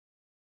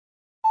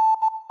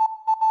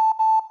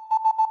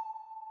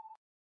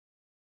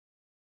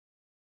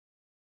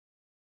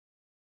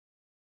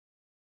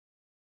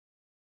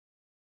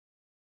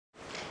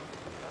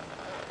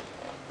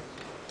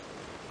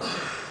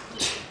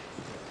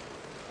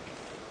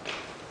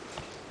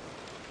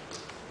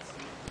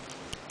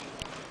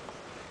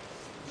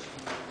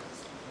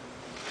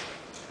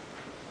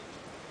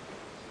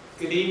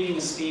Good evening,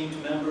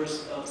 esteemed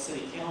members of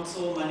City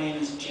Council. My name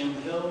is Jim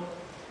Hill.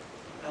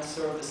 I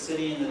serve the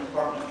City in the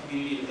Department of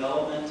Community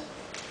Development,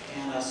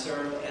 and I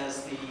serve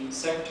as the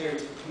Secretary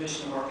to the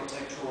Commission of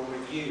Architectural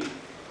Review.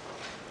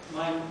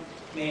 My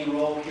main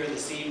role here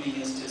this evening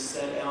is to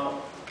set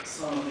out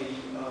some of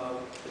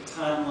the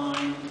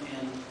timeline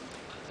and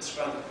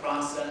describe the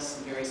process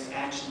and various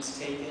actions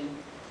taken,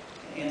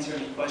 and answer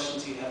any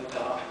questions you have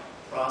about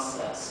the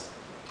process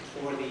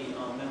before the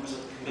members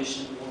of the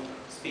Commission will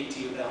speak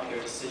to you about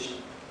their decision.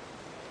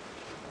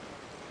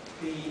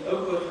 The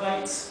Oakwood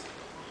Heights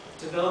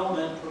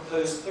development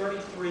proposed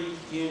 33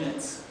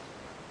 units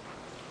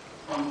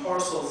on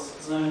parcels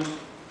zoned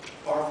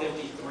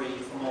R53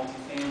 for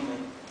multifamily.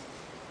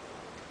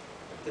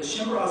 The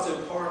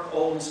Chimborazo Park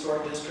Old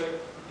Historic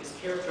District is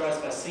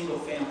characterized by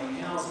single-family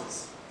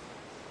houses.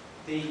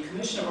 The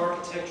Commission of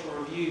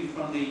Architectural Review,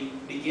 from the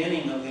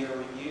beginning of their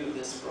review of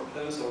this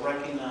proposal,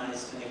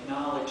 recognized and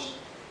acknowledged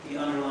the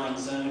underlying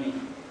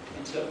zoning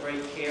and took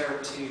great care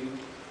to,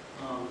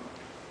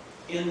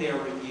 in their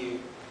review,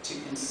 to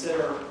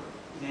consider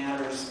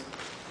matters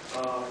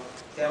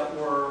that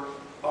were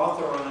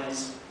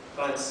authorized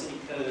by the City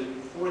Code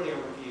for their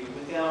review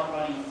without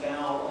running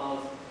afoul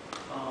of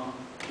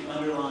the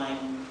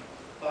underlying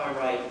by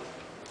right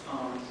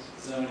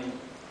zoning.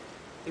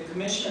 The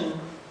Commission,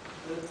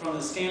 from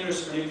the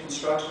standards for new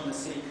construction in the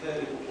City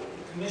Code,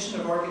 the Commission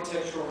of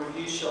Architectural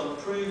Review shall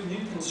approve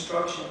new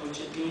construction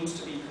which it deems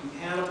to be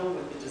compatible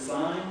with the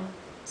design,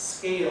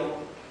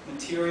 scale,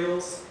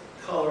 materials,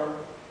 color,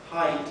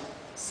 height,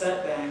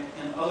 setback,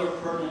 and other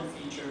pertinent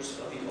features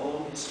of the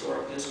old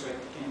historic district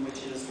in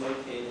which it is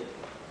located.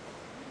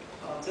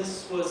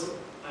 This was,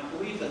 I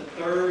believe, the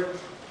third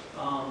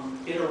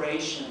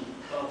iteration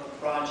of the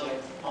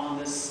project on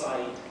this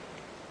site,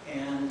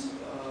 and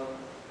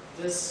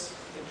the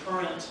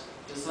current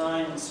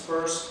design was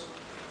first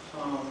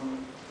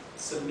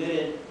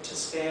submitted to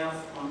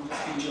staff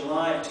in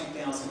July of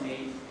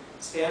 2008.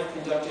 Staff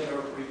conducted a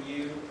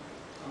review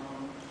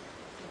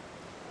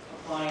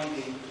applying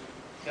the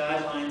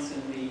guidelines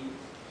in the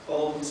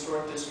Old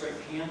Historic District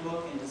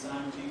Handbook and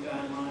Design Review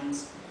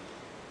Guidelines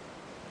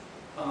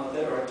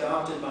that are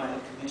adopted by the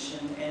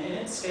Commission, and in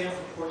its staff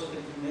report to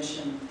the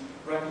Commission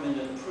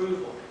recommended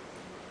approval.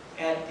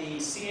 At the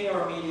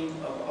CAR meeting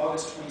of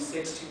August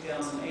 26,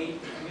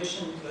 2008, the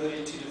Commission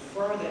voted to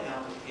defer the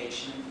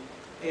application.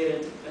 They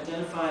had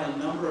identified a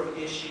number of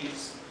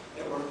issues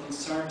that were of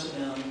concern to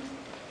them,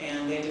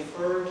 and they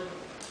deferred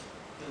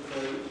the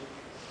vote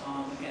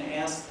and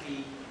asked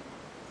the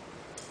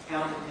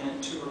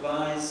applicant to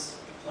revise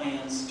the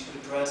plans to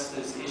address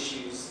those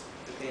issues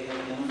that they had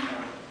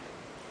identified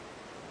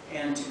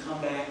and to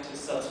come back to a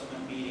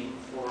subsequent meeting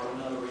for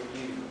another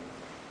review.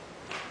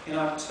 In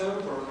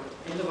October,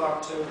 end of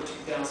October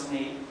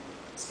 2008,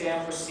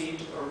 staff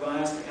received a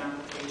revised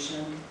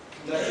application,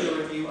 conducted a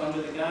review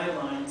under the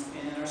guidelines,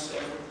 and in our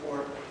staff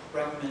report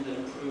recommended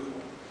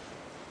approval.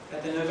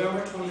 At the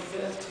November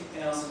 25th,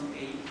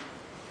 2008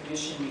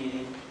 Commission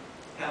meeting,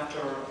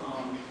 after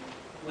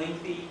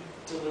lengthy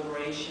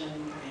deliberation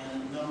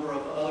and a number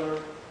of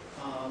other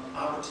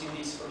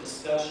opportunities for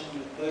discussion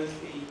with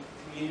both the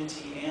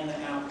community and the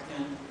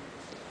applicant,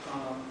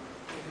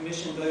 the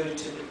Commission voted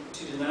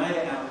to deny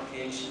the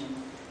application,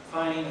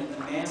 finding that the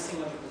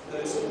massing of the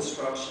proposed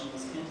construction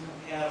was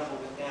incompatible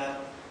with that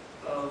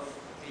of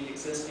the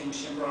existing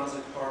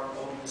Chimborazo Park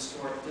Old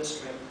Historic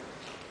District.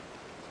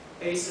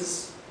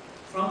 Basis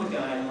from the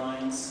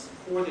guidelines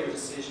for their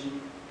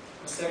decision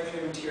are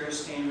Secretary of Interior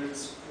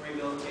Standards for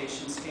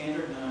Rehabilitation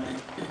Standard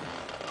 9.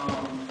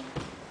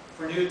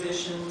 For new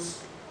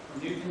additions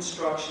or new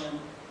construction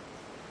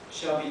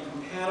shall be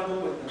compatible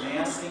with the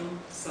massing,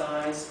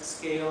 size,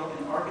 scale,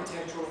 and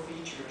architectural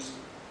features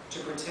to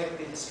protect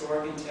the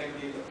historic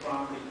integrity of the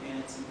property and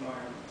its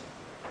environment.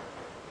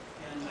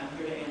 And I'm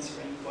here to answer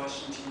any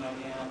questions you might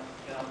have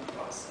about the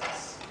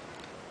process.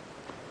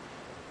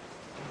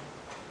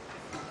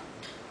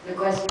 The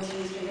questions,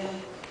 Mr. Hill?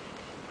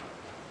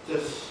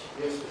 Yes,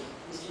 sir.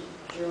 Mr.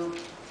 Drew?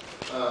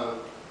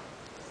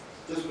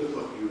 Just with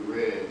what you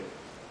read,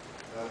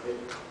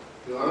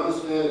 do I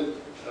understand it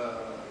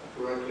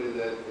correctly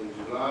that in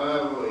July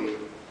of 08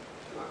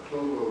 and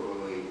October of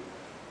 08,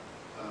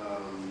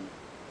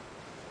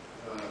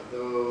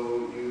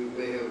 though you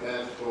may have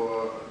asked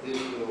for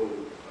additional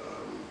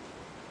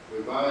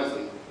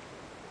revising,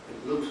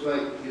 it looks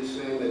like you're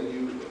saying that you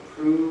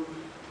approved,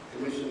 the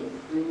Commission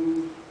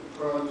approved the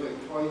project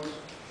twice?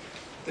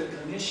 The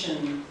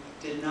Commission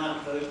did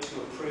not vote to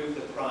approve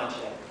the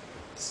project.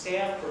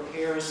 Staff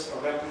prepares a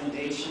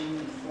recommendation in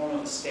the form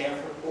of a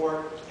staff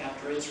report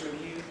after its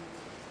review.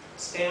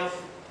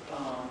 Staff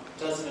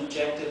does an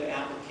objective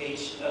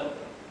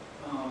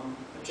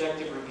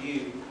objective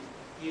review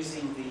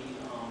using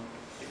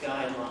the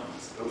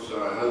guidelines. I'm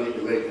sorry, I need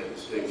to make that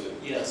distinction.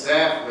 Yes.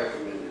 Staff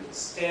recommended.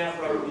 Staff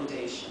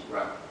recommendation.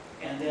 Right.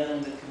 And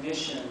then the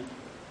Commission,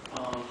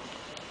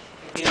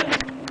 again,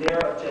 in their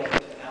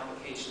objective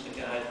application to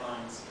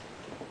guidelines,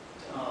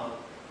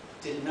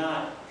 did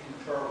not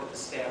concur with the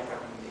staff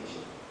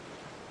recommendation.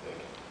 Thank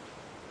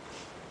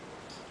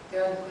you.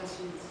 There are other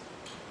questions?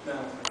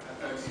 Madam President,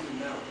 I don't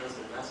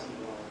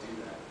want to do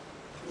that.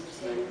 Mr. For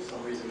Sanders?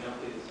 some reason, now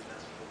please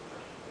ask for a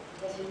question.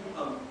 Yes, you may.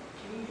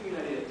 Can you give me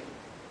an idea,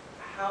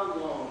 how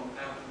long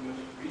after the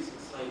most recent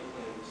site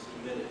plan was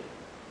submitted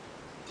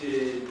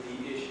did the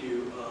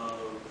issue of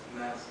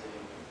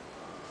massing,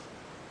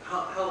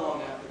 how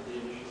long after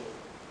the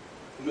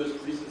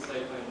most recent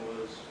site plan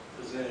was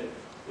presented,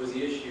 was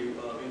the issue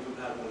of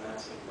incompatible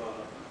massing brought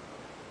up?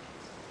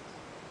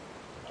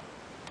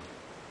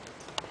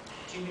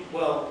 Do you mean,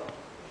 well,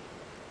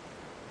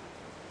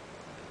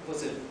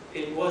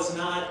 it was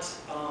not,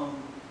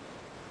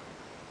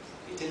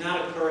 it did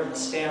not occur in the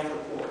staff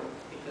report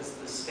because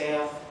the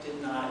staff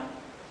did not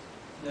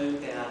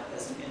note that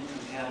as an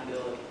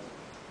incompatibility.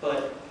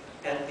 But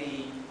at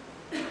the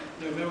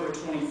November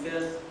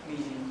 25th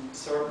meeting,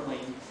 certainly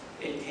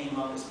it came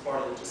up as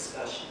part of the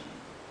discussion.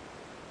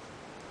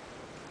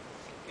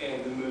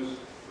 And the most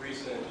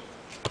recent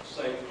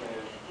site plan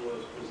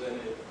was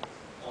presented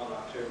on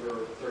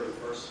October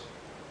 31st?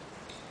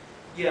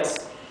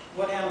 Yes,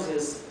 what happens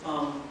is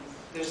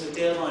there's a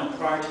deadline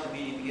prior to the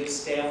meeting to give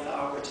staff the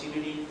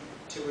opportunity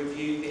to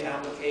review the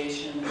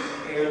application,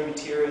 prepare the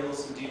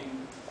materials, and do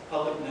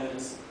public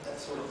notice, that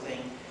sort of thing.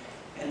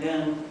 And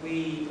then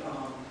we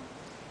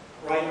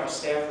write our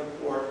staff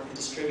report and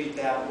distribute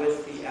that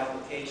with the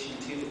application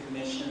to the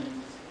commission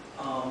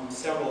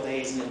several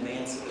days in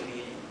advance of the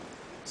meeting.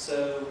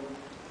 So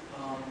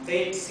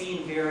they'd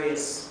seen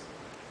various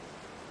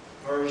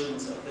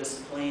versions of this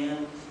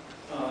plan,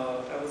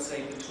 I would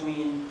say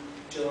between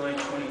July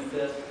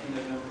 25th and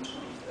November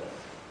 25th.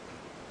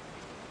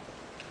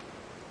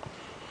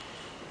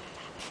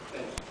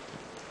 Thanks.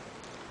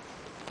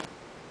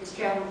 Ms.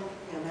 Chairman?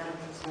 Yeah, Madam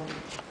President.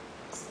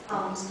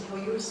 Mr. Hill,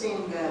 you were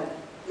saying that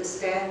the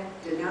staff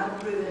did not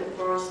approve it at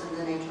first, and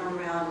then they turned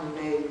around and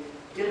they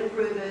did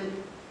approve it.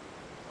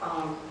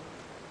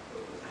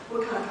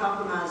 What kind of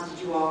compromise did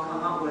you all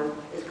come up with?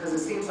 Because it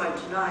seems like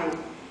tonight,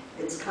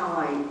 it's kind of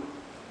like,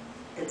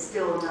 it's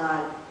still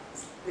not,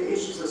 the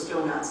issues are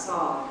still not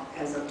solved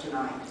as of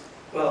tonight.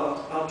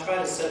 Well, I'll try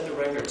to set the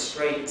record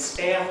straight.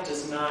 Staff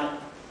does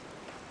not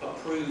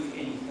approve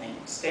anything.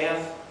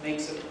 Staff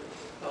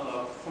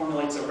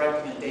formulates a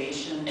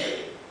recommendation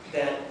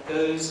that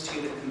goes to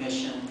the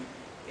commission.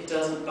 It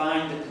doesn't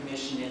bind the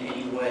commission in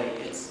any way.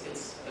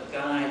 It's a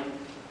guide.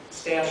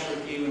 Staff's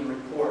review and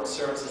report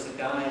serves as a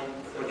guide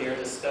for their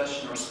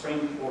discussion or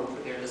springboard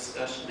for their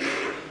discussion.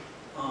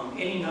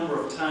 Any number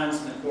of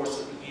times in the course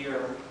of the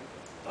year,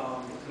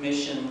 the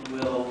commission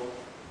will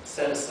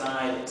set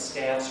aside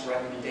staff's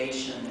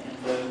recommendation and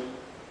vote,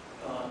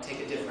 take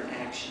a different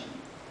action.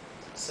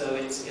 So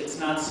it's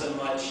not so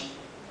much,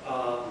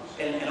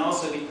 and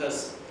also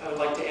because, I would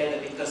like to add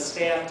that because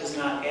staff does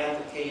not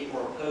advocate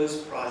or oppose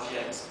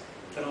projects,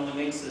 but only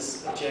makes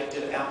this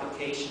objective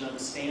application of the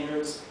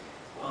standards,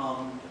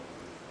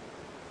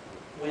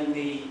 when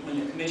the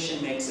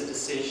commission makes a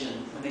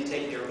decision, when they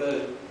take their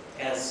vote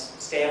as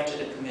staff to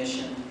the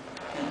commission,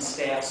 and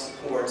staff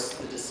supports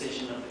the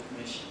decision of the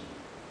commission.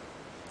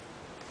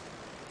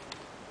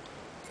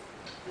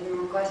 Any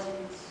more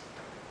questions?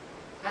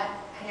 I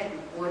have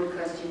one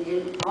question.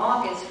 In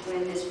August,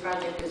 when this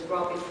project was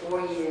brought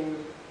before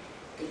you,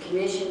 the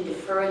commission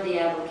deferred the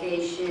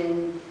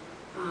application.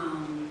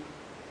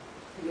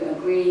 You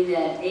agree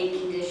that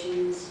 8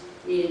 conditions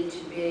needed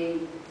to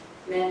be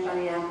met by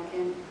the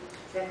applicant.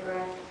 Is that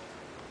correct?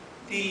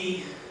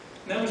 The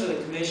members of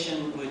the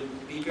commission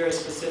would be very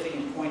specific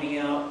in pointing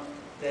out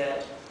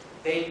that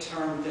they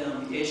termed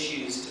them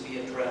issues to be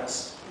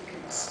addressed. Okay.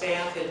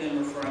 Staff had been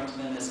referring to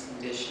them as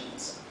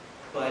conditions,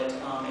 but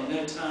at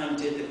no time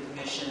did the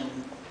commission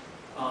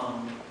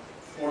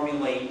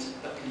formulate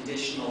a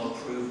conditional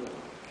approval.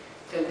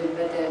 So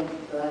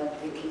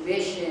the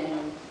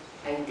commission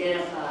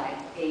identified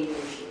 8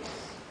 issues.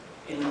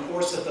 In the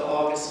course of the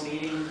August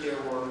meeting, there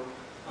were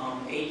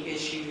 8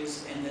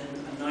 issues, and then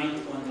a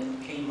 9th one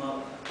that came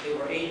up. There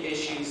were 8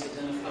 issues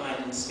identified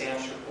in the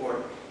staff's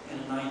report, and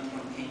a 9th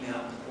one came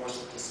out in the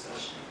course of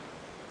discussion.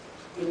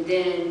 And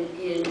then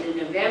in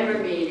the November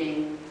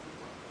meeting,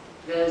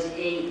 those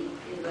 8,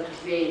 it looked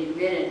to me in the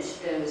minutes,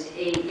 those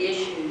 8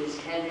 issues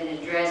had been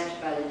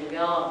addressed by the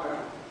developer.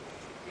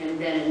 And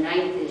then a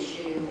 9th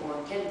issue or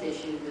 10th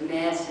issue, the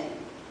massing,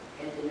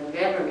 at the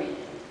November meeting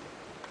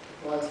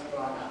was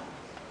brought up.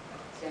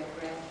 Is that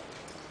correct?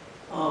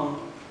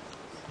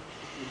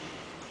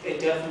 It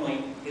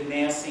definitely, the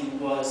massing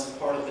was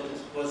part of the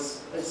part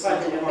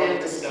of the November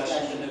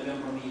discussion. the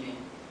November meeting.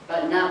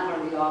 But not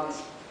part of the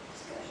August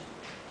discussion.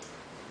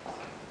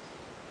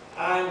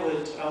 I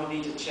would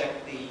need to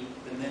check the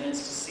minutes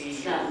to see.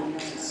 It's not in the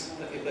minutes.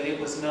 Okay, but it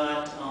was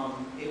not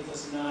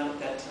at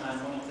that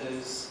time one of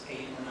those 8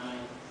 or 9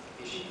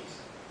 issues.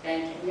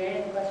 Thank you.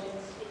 Any other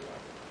questions?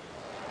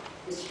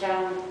 Mr.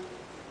 Tower?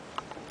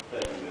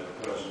 Thank you, Madam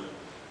President.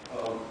 I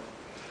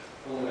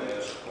want to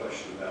ask a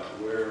question about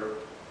where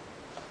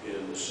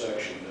in the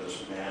section does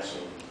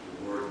massing,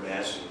 the word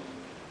massing,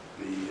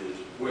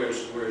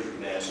 where's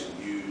massing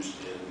used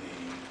in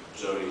the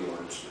zoning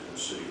ordinance in the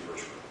city of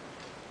Richmond?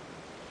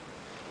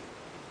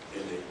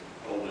 In the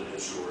old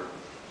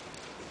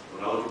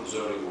when I look at the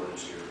zoning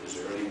ordinance here, is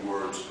there any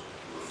words that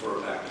refer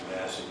back to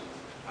massing?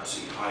 I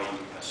see height,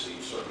 I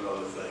see certain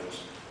other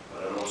things,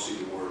 but I don't see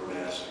the word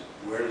massing.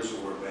 Where does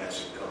the word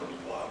massing come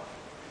into play?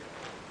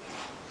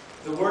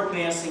 The word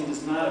massing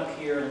does not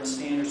appear in the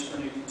standards for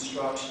new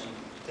construction.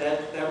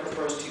 That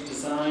refers to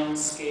design,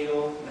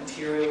 scale,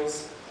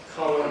 materials,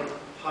 color,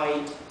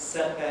 height,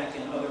 setback,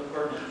 and other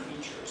pertinent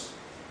features.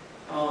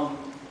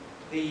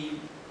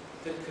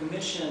 The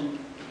Commission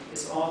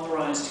is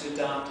authorized to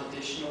adopt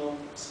additional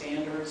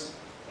standards,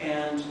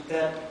 and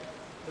that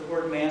the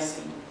word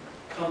massing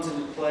comes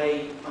into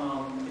play.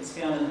 It's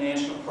found in the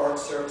National Park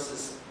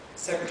Service's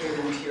Secretary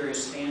of the Interior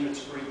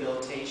Standards for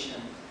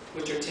Rehabilitation,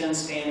 which are 10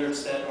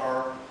 standards that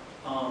are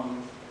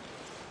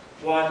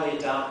widely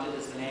adopted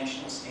as the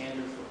national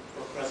standard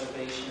for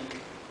preservation,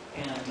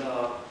 and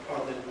are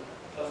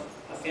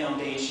a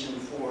foundation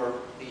for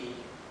the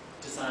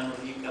design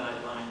review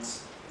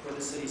guidelines for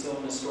the city's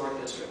old historic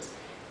districts.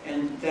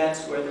 And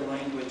that's where the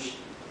language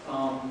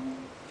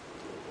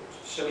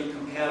shall be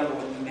compatible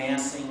with the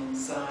massing,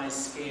 size,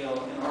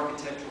 scale, and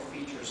architectural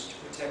features to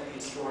protect the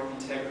historic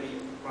integrity of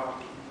the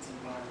property and its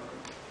environment.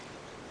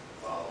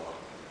 Follow-up.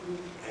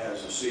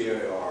 Has the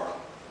CAR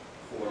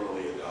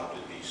formally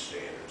adopted these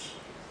standards?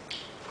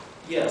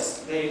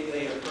 Yes,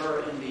 they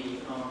occur in the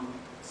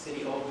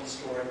City Old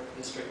Historic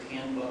District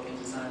Handbook and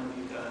Design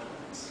Review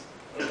Guidelines.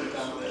 Okay,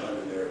 so then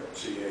under their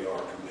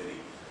CAR committee,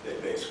 they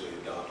basically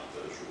adopted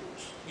those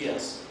rules?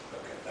 Yes.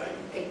 Okay, thank you.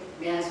 Okay,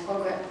 may I ask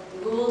one question?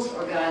 Rules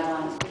or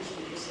guidelines, which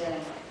did you say?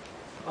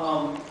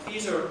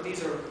 These are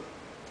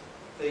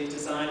the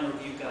design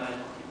review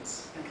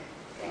guidelines. Okay,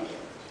 thank you.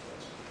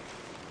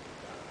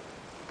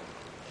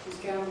 Ms.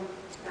 Jones?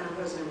 Madam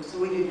President, so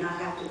we do not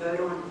have to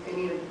vote on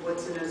any of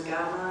what's in those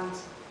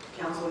guidelines?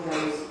 Council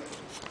has,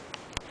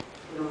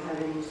 we don't have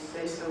any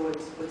say-so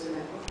what's in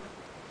that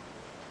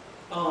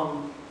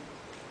one?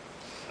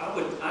 I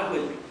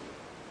would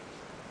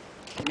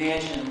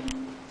imagine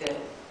that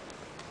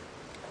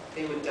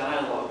they would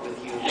dialogue with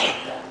you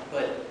about that,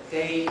 but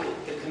the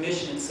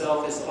Commission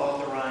itself is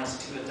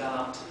authorized to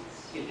adopt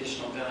the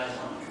additional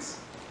guidelines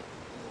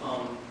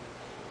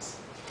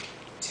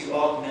to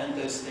augment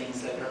those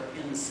things that are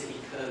in the city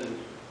code.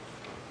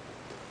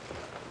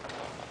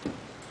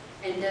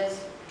 And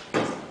does,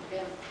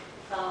 yeah,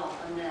 follow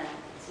up on that,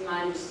 it's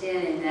my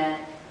understanding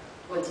that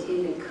what's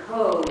in the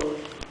code,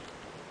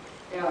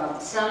 there are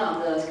some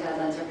of those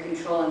guidelines are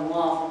controlling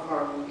law for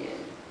car review,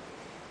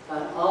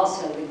 but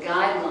also the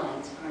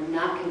guidelines are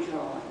not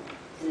controlling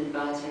an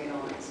advisory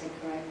only. Is that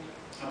correct?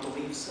 I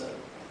believe so.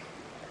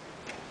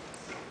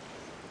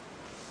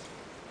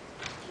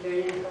 Are there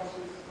any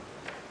questions?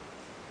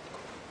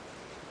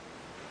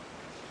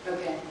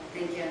 Okay,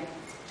 thank you.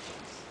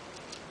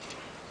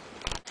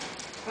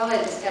 Probably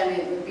at this time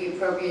it would be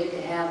appropriate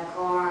to have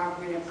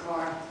rent a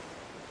car,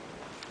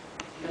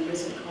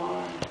 members of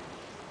car.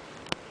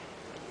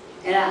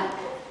 And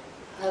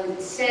I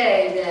would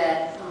say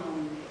that,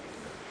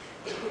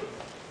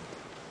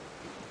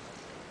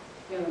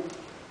 you know,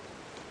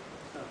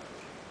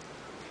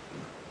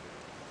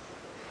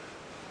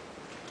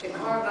 the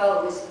car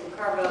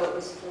vote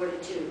was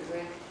 4-2,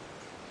 correct?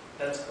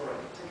 That's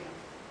correct. Okay.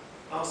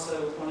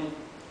 Also wanted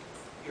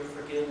your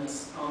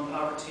forgiveness on the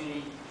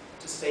opportunity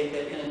to state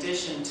that in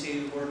addition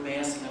to word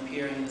massing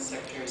appearing in the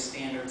Secretary's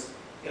standards,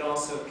 it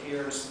also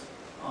appears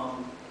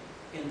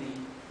in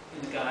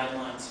the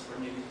guidelines for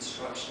new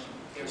construction.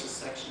 There's a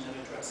section that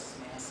addresses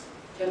massing.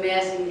 So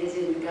massing is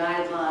in the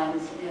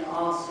guidelines and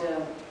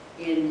also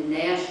in the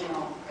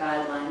national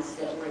guidelines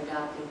that were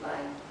adopted by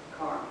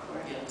CAR,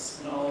 correct? Yes,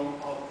 and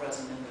all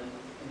present in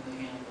the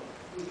handbook.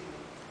 Okay.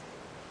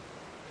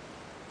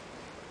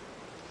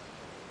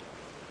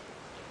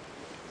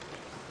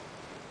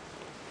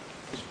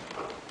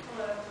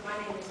 Hello, my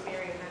name is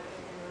Mary Hutton,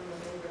 and I'm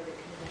a member of the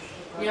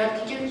Commission. You know,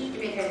 could you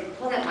give me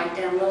pull that mic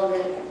down a little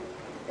bit?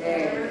 There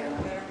you go.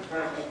 Better?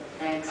 Perfect.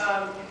 Thanks.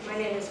 My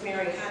name is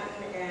Mary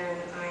Hutton, and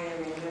I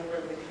am a member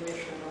of the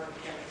Commission on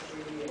Architectural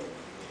Review.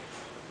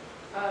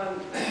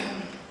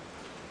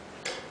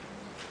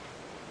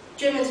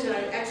 Jim has done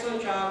an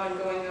excellent job on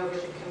going over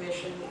the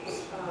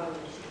Commission's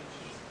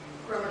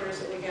perimeters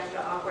that we have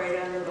to operate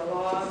under the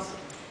laws.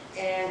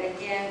 And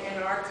again,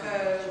 in our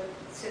code,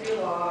 city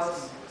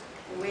laws,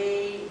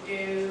 we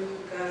do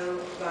go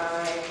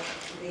by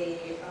the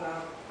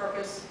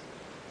purpose,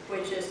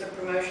 which is the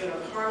promotion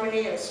of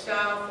harmony of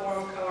style,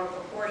 form, color,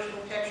 proportion,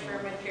 texture,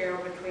 and material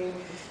between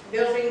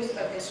buildings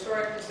of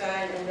historic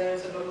design and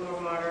those of a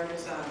more modern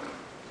design.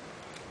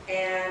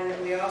 And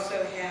we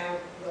also have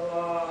the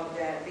law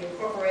that the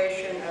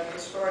incorporation of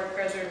historic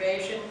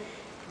preservation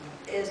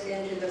is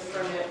into the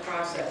permit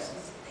process.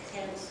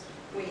 Hence,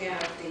 we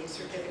have the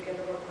certificate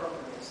of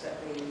appropriateness that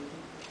we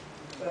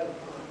vote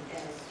on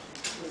as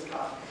we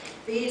talk.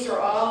 These are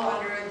all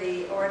under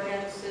the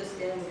ordinances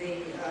in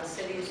the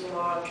city's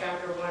law,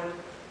 Chapter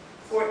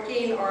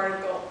 114,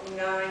 Article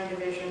 9,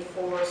 Division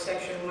 4,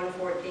 Section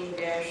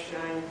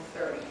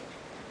 114-930.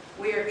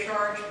 We are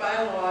charged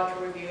by law to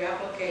review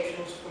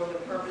applications for the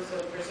purpose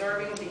of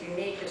preserving the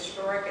unique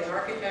historic and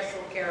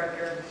architectural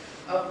character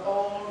of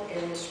old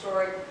and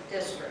historic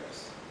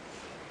districts.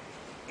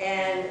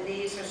 And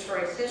these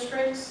historic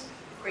districts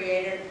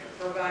created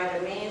to provide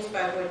a means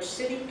by which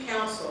City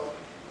Council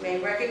may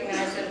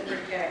recognize and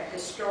protect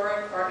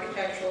historic,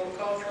 architectural,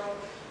 cultural,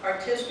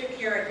 artistic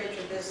heritage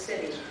of this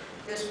city.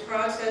 This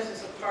process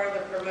is a part of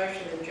the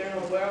promotion of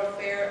general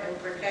welfare and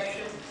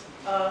protection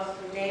of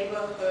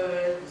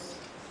neighborhoods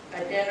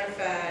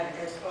identified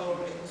as old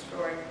and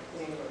historic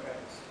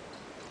neighborhoods.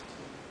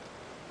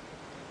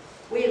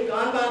 We have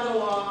gone by the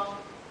law.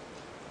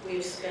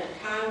 We've spent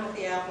time with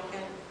the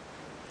applicant.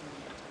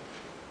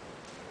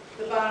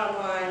 The bottom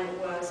line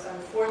was,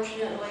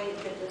 unfortunately,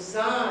 the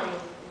design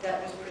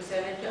that was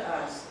presented to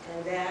us,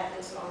 and that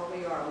is all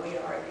we are. We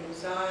are a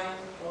design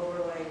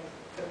overlay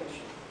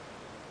commission.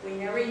 We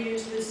never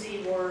use the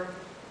Z word.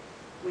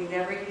 We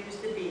never use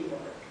the D word.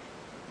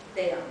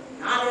 They are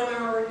not in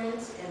our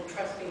ordinance, and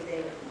trust me, they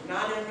are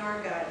not in our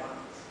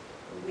guidelines.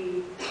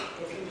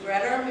 If you've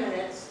read our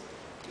minutes,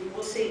 you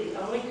will see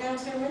the only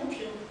times they're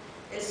mentioned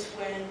is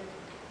when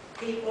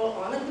people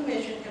on the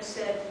commission have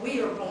said,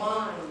 we are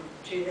blind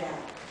to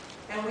that.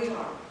 And we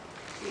are.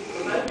 We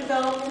promote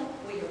development.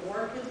 We have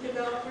worked with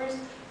developers.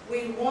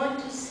 We want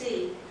to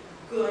see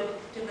good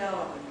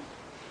development.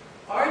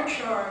 Our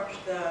charge,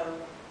 though,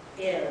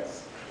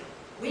 is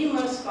we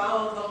must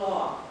follow the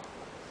law.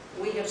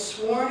 We have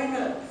sworn an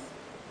oath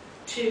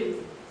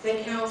to the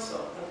council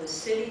of the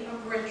city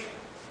of Richmond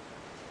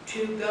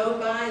to go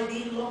by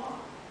the law.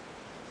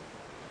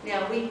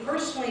 Now, we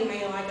personally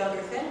may like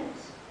other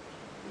things,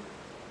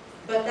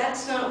 but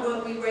that's not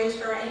what we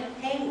raised our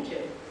hand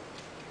to.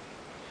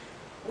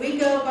 We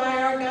go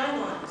by our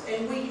guidelines,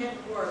 and we have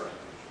worked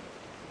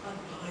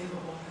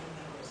unbelievable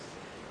on those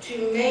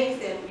to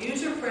make them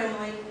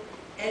user-friendly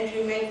and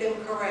to make them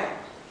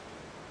correct.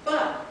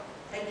 But,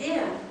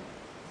 again,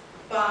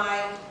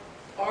 by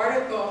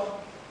Article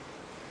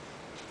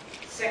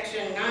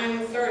Section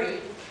 930,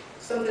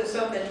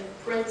 something,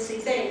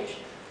 parentheses H,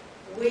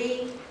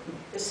 we,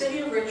 the City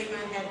of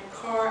Richmond, had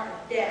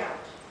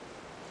adapt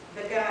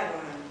the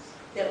guidelines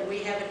that we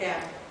have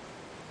adapted.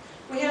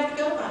 We have to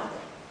go by them.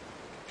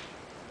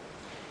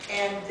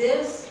 And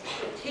this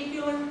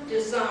particular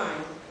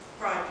design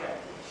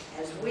project,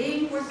 as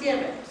we were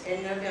given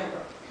in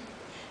November,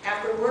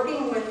 after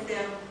working with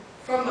them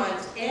for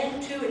months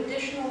and 2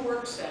 additional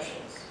work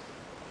sessions,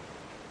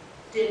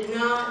 did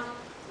not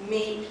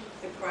meet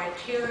the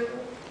criteria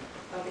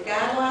of the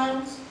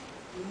guidelines,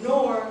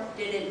 nor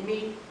did it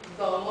meet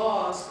the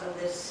laws of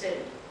this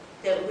city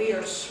that we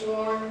are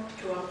sworn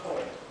to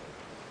uphold.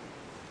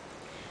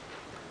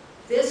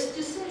 This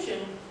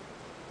decision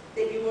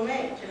that you will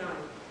make tonight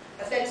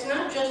affects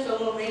not just a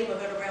little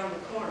neighborhood around the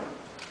corner,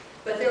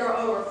 but there are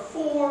over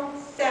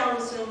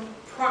 4,000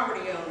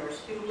 property owners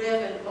who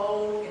live in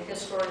old and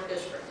historic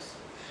districts,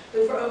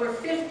 who for over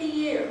 50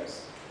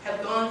 years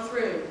have gone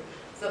through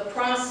the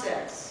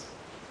process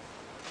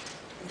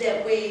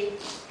that we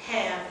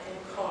have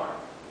in CAR.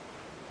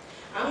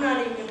 I'm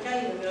not even going to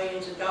tell you the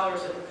millions of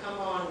dollars that have come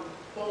on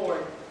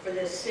board for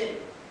this city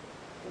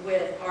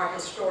with our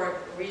historic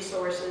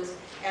resources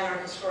and our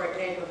historic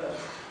neighborhoods.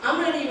 I'm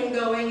not even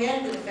going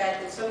into the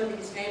fact that some of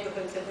these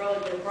neighborhoods have really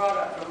been brought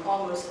up from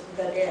almost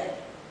the dead.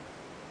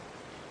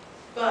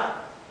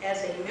 But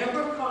as a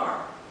member of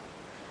CAR,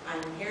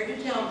 I'm here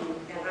to tell you,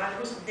 and I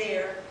was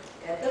there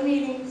at the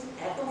meetings,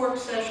 at the work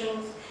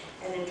sessions,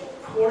 and until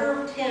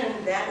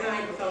 9:45 that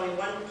night with only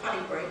one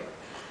potty break,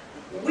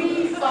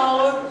 we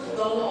followed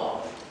the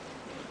law.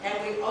 And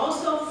we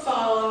also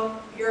followed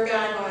your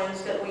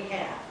guidelines that we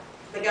have.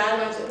 The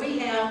guidelines that we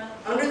have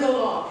under the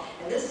law.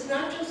 And this is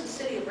not just the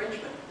city of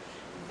Richmond.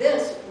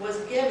 This was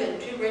given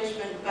to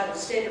Richmond by the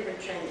state of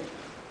Virginia.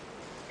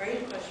 Are there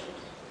any questions?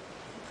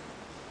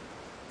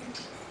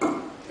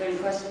 Are there any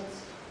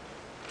questions?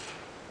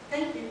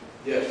 Thank you.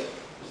 Yes.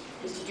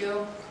 Mr.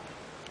 Jewell?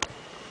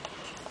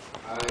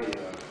 I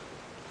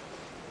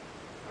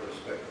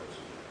respect what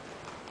you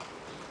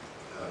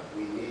do.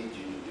 We need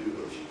you to do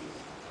what you do.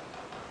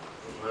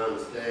 From my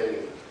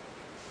understanding,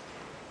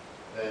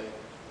 that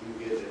you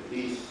get at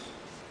least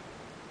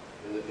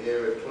in the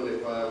area of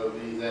 25 of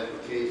these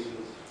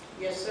applications.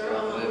 Yes, sir.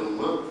 In a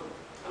month.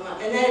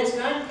 And that is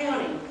not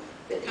counting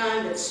the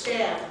time that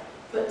staff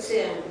puts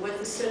in with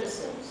the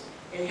citizens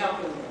in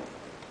helping them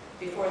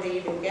before they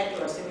even get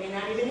to us. They may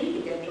not even need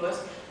to get to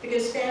us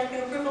because staff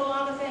can approve a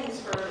lot of things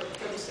for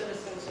the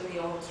citizens in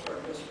the old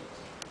historic districts.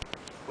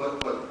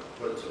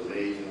 What's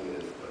amazing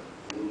is what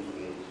moves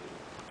me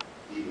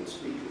to even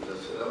speak, as I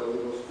said, I wasn't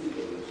going to speak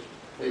on this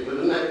paper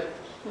tonight,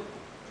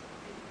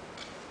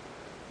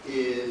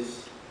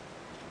 is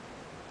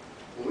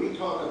when we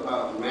talk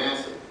about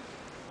massive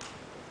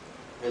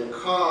and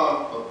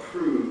CAR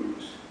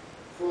approves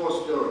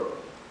 4-story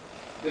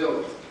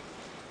buildings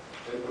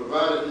and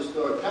provided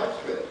historic tax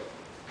credit.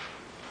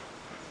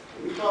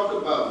 When we talk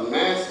about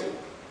massive,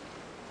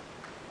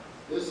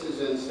 this is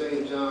in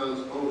St.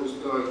 John's Old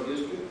Historic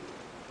District.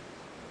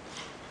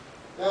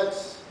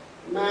 That's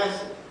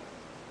massive.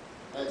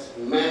 That's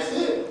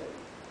massive.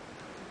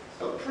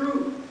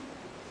 Approved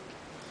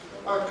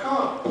by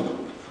CAR.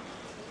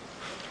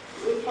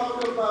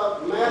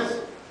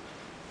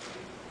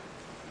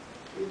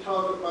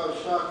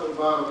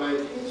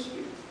 19th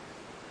Street.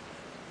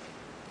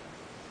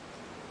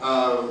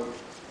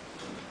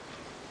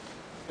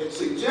 It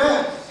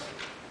suggests,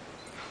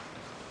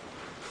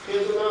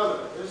 here's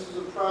another, this is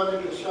a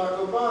project in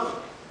Shacobama.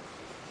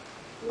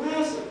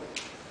 Massive.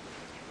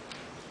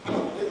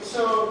 And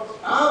so,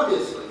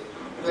 obviously,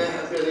 there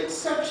have been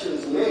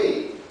exceptions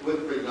made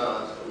with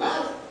regards to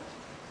massive.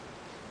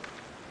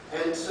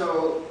 And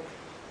so,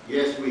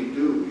 yes, we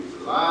do. We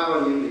rely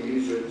on you to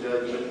use your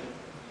judgment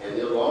and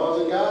your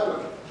laws and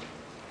guidelines.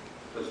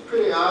 But it's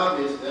pretty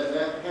obvious that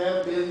there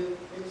have been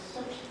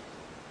exceptions.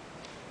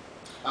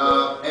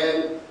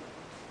 And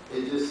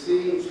it just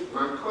seems,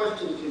 my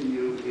question to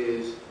you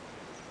is,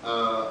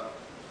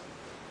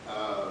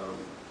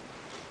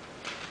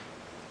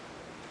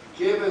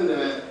 given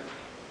that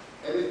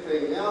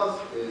everything else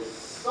is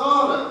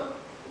sort of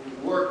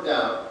worked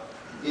out,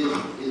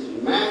 is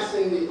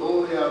massing the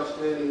only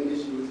outstanding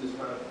issue with this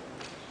project?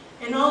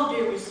 In all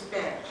due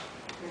respect,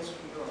 Mr.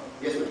 York,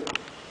 Yes, ma'am.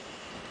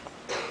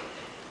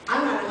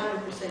 I'm not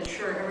 100%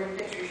 sure every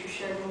picture she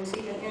showed me was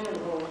even in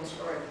an old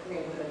historic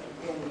neighborhood to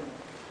begin with.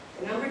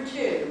 And number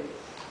two,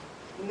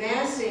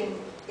 massing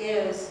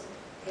is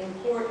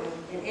important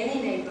in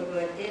any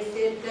neighborhood if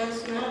it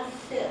does not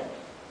fit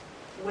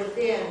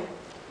within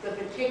the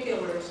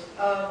particulars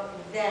of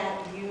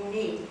that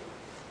unique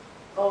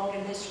old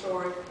and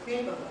historic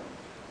neighborhood.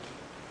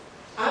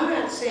 I'm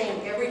not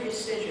saying every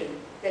decision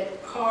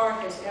that Carr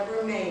has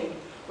ever made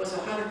was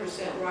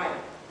 100% right,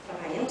 but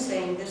I am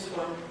saying this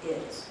one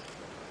is.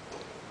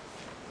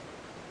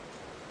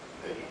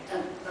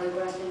 Other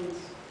questions?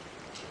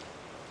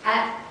 Go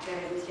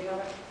ahead, Mr.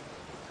 Gilbert.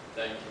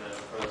 Thank you,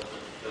 Madam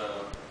President.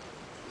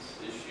 This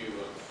issue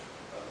of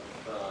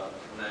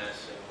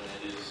massing, when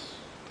it is,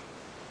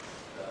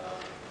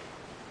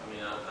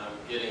 I'm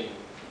getting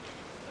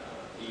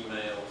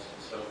emails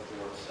and so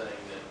forth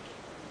saying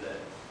that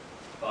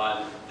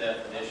by the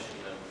definition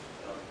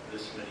of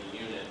this many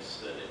units,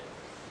 that it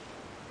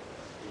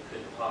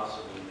couldn't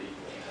possibly be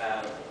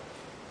compatible.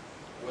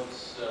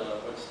 What's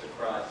the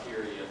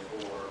criteria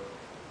for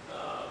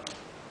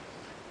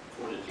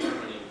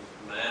determining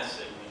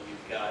massing when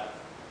you've got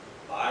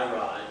by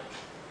right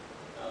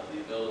the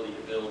ability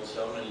to build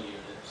so many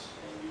units,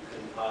 and you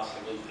couldn't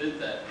possibly fit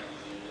that many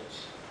units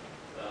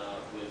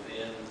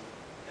within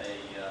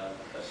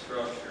a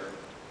structure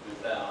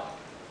without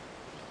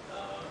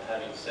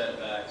having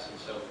setbacks and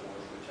so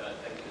forth, which I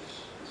think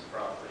this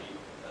property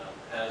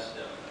has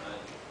done.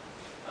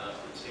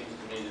 It seems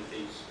to me that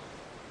these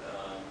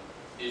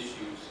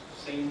issues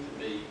seem to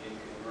be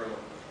incongruent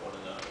with one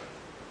another.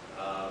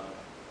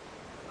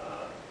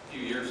 A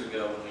few years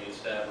ago, when we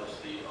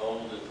established the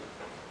old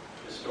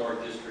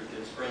historic district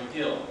in Spring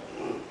Hill,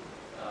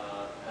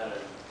 had a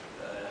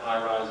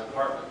high-rise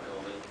apartment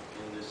building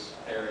in this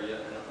area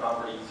and a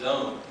property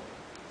zone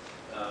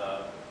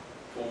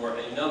for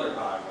another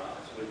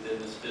high-rise within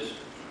this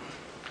district.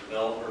 The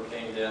developer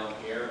came down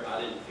here. I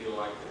didn't feel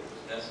like it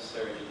was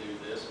necessary to do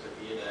this, but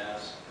he had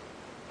asked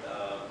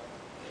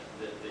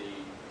that the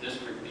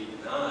district be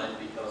denied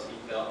because he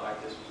felt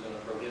like this was going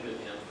to prohibit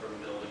him from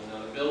building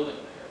another building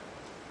there.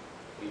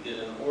 We did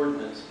an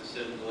ordinance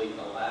specifically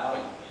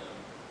allowing him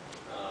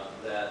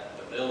that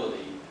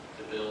ability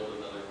to build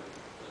another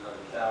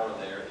tower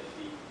there if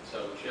he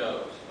so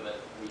chose.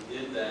 But we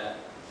did that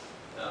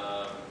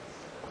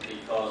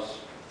because,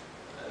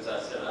 as I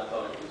said, I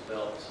thought it was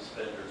belt and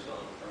suspenders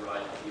on a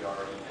right that he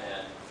already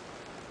had.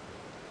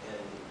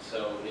 And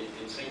so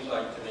it seems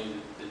like to me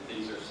that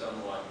these are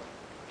somewhat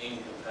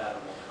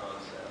incompatible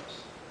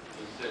concepts.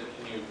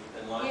 Can you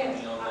enlighten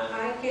me on that? Yes,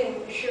 I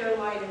can share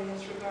light in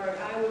this regard.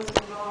 I was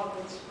involved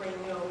with Spring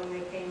Hill when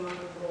they came on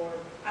board.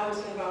 I was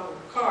involved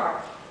with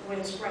Carr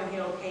when Spring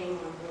Hill came on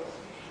board.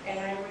 And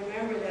I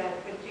remember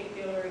that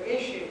particular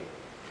issue.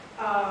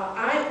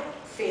 I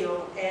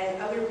feel,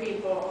 and other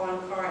people on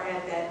Carr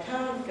at that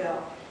time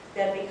felt,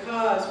 that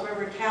because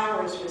River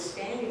Towers was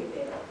standing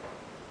there,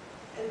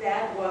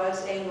 that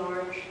was a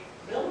large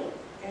building,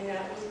 and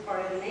that was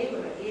part of the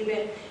neighborhood,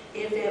 even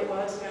if it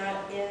was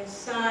not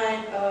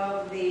inside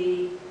of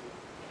the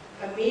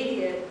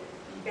immediate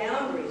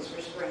boundaries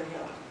for Spring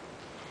Hill.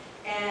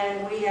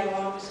 And we had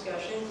long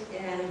discussions,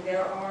 and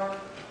there are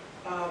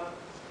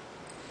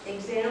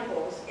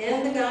examples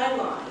in the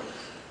guidelines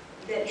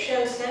that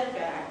show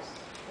setbacks.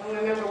 And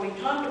remember, we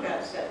talked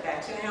about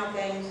setbacks and how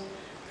things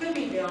could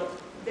be built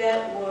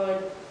that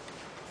would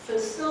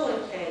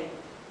facilitate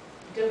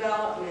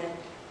development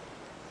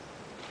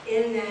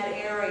in that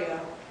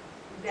area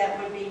that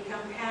would be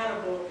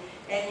compatible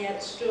and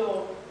yet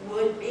still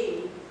would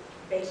be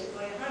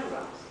basically a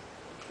high-rise.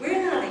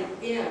 We're not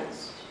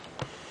against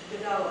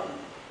development.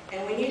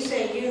 And when you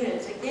say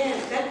units,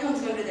 again, that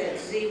comes under that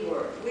Z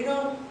word. We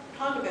don't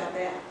talk about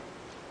that.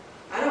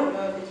 I don't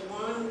know if it's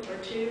 1 or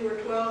 2 or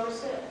 12 or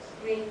 6.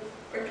 I mean,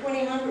 or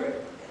 2,000.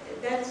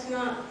 That's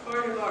not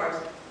part of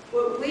ours.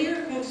 What we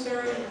are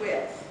concerned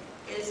with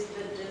is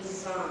the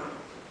design,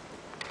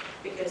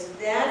 because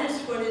that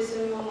is what is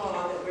in the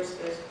law that we're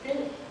supposed to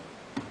do.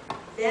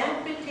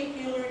 That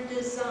particular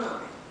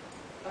design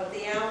of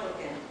the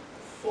applicant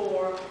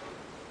for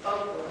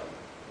Oakwood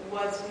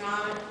was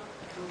not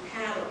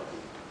compatible.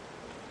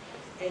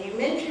 And you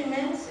mentioned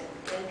Mansing,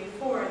 and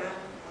before, and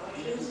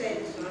I shouldn't say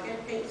this, I'm not going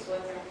to pink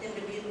slip, I tend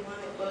to be the one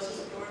that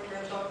closes the door and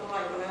turns off the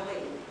light when I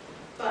leave.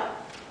 But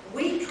I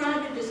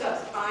tried to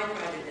discuss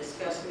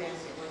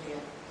Mansing with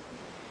him.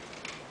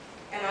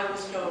 And I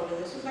was told,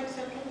 and this was like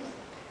September,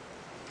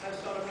 I was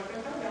told I'm not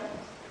going to talk about it.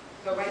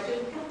 Go right to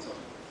the council.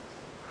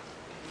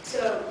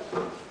 So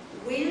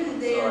we're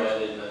there. Sorry, I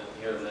didn't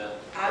hear that.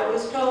 I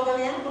was told by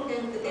the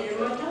applicant that they didn't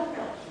want to talk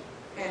about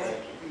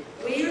it.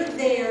 We are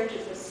there to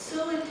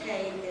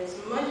facilitate as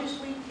much as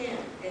we can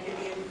and to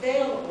be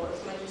available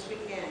as much as we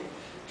can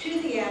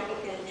to the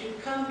applicant to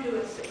come to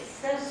a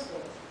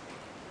successful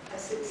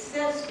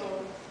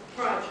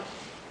project.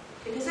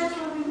 Because that's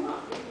what we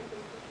want.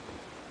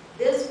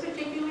 This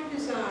particular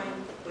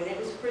design, when it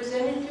was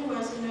presented to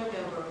us in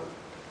November,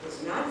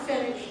 was not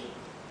finished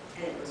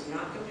and it was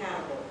not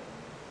compatible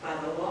by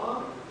the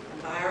law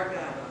and by our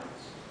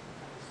guidelines.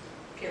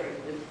 Period.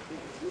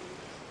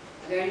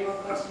 Are there any more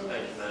questions?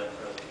 Thank you, Madam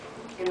President.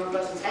 Any more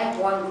questions? I have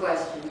one more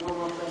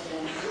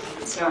question.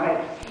 Sorry.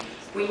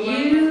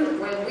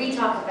 When we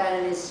talk about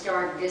an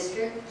historic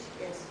district,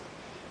 Yes.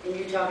 and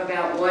you talk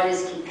about what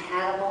is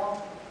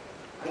compatible,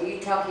 are you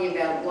talking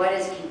about what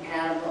is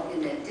compatible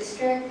in that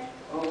district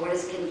or what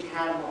is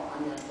compatible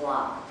on the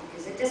block?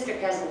 Because the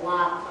district has a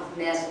lot of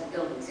massive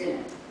buildings in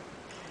it,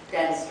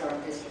 that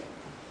historic district.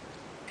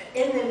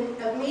 In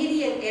the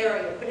immediate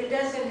area, but it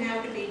doesn't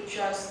have to be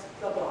just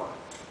the block,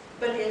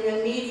 but in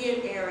the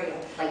immediate area.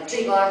 Like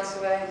 2 blocks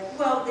away?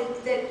 Well,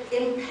 that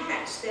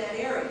impacts that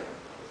area.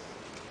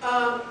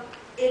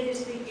 It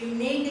is the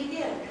unique,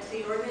 again, as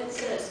the ordinance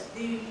says,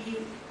 the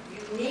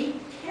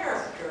unique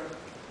character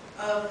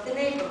of the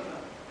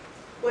neighborhood.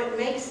 What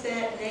makes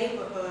that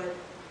neighborhood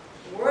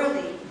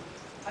worthy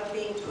of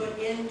being put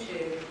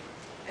into,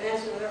 and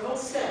that's another whole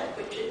set,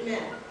 which it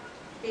meant,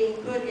 being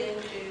put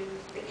into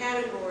the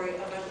category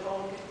of an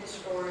old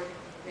historic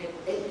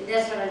neighborhood.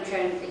 That's what I'm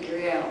trying to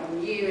figure out.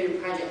 When a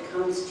project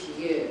comes to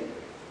you,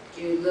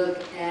 do you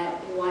look at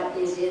what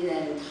is in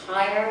that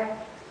entire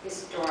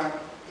historic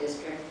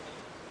district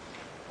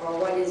or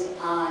what is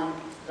on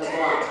the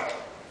block?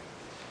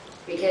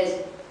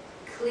 Because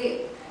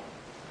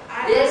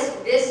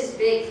this is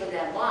big for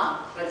that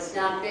block, but it's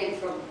not big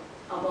for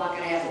a block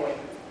and a half away.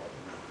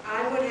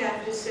 I would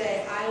have to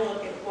say I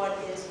look at what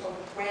is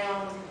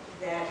around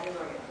that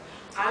area.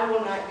 I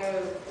will not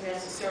go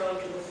necessarily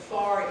to the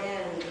far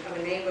end of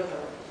a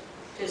neighborhood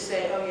to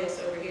say, oh yes,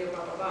 over here,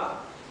 blah, blah, blah.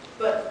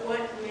 But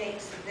what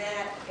makes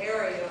that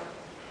area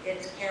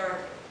its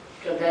character?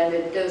 So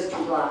then those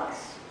 2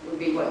 blocks would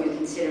be what you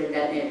consider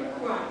that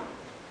neighborhood. Right.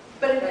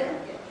 But it,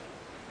 yeah.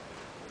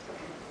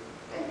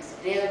 Thanks.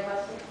 Any other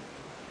questions?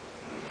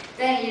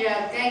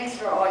 Thanks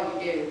for all you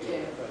do,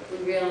 too. We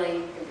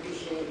really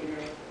appreciate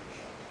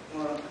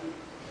your work.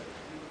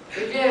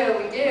 We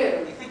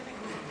do.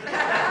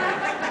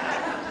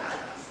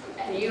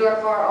 And you are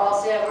for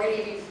all set. We're going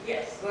to give you,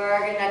 Yes.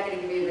 we're not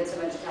going to give you but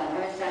so much time. How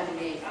much time do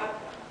you need?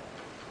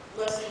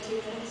 Less than 2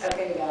 minutes.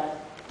 Okay, you got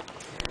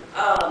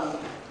it.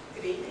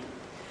 Good evening.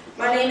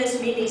 My name is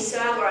Mimi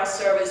Sadler. I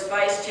serve as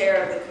Vice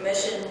Chair of the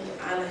Commission.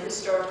 I'm a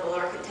historical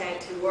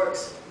architect who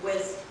works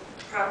with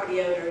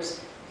property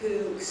owners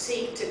who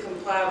seek to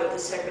comply with the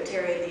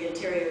Secretary of the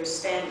Interior's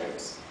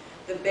standards,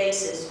 the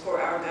basis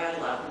for our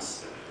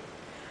guidelines.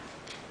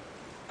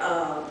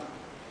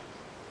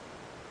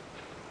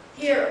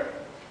 Here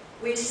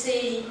we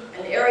see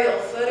an aerial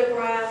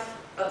photograph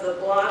of the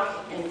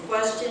block in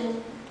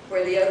question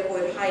where the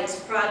Oakwood Heights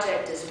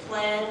project is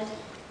planned.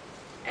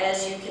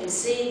 As you can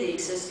see, the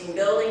existing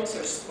buildings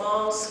are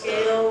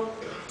small-scale,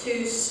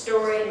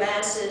 2-story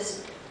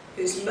masses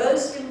whose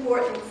most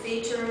important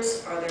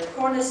features are their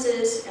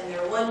cornices and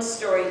their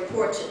 1-story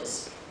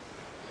porches.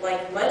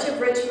 Like much of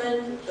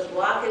Richmond, the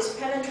block is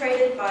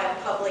penetrated by a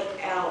public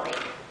alley,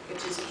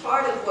 which is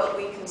part of what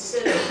we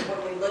consider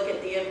when we look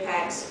at the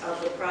impacts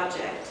of the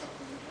project.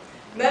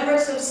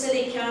 Members of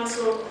City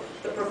Council,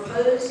 the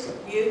proposed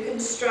new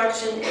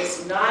construction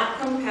is not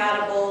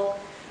compatible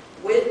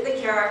with the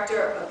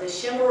character of the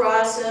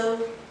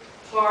Chimborazo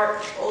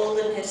Park Old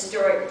and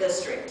Historic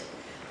District.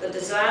 The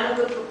design of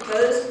the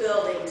proposed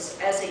buildings,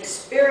 as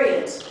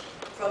experienced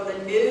from the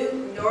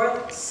new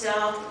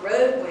north-south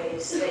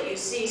roadways that you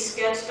see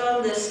sketched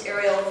on this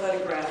aerial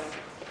photograph,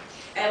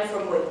 and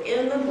from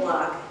within the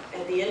block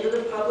at the end of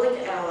the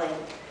public alley,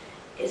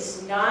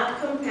 is not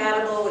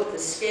compatible with the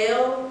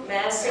scale,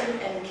 massing,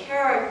 and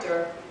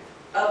character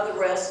of the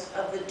rest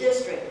of the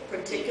district,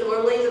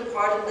 particularly the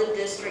part of the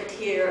district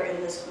here in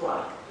this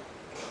block.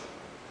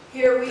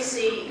 Here we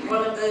see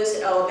one of those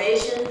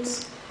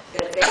elevations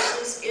that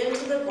faces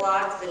into the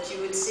block that you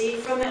would see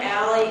from the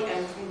alley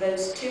and from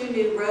those 2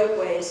 new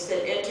roadways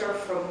that enter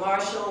from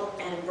Marshall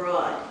and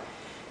Broad.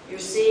 You're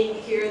seeing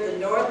here the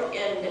north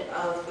end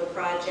of the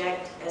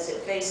project as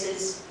it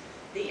faces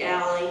the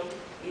alley.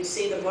 You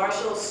see the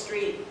Marshall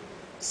Street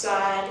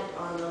side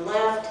on the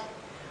left.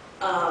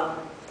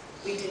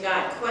 We do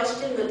not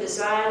question the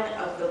design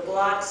of the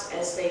blocks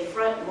as they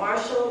front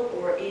Marshall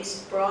or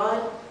East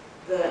Broad.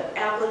 The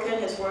applicant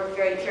has worked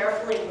very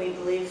carefully, and we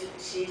believe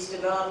she's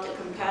developed a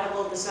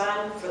compatible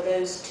design for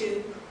those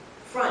two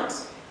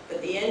fronts. But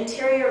the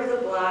interior of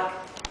the block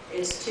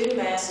is too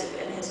massive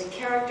and has a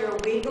character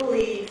we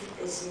believe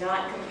is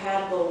not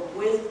compatible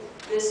with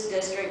this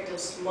district of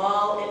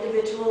small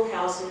individual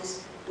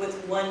houses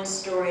with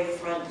one-story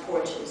front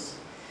porches.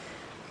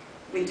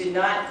 We do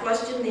not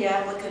question the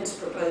applicant's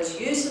proposed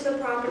use of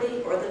the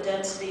property or the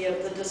density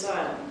of the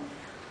design.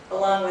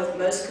 Along with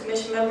most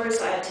commission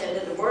members, I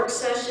attended the work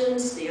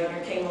sessions. The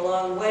owner came a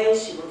long way.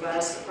 She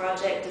revised the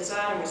project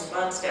design in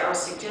response to our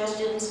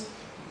suggestions.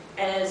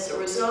 And as a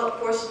result,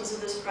 portions of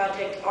this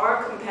project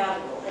are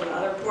compatible and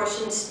other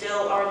portions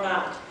still are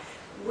not.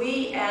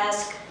 We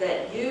ask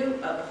that you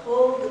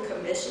uphold the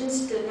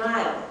commission's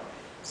denial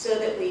so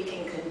that we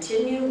can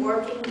continue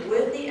working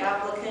with the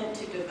applicant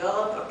to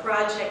develop a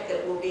project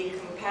that will be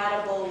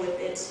compatible with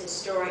its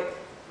historic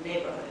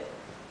neighborhood.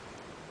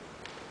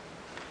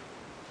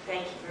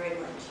 Thank you very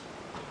much.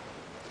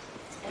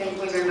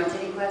 Thank you very much.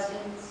 Any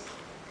questions?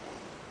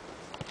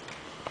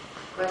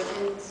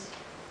 Questions?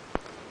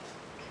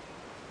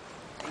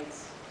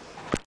 Thanks.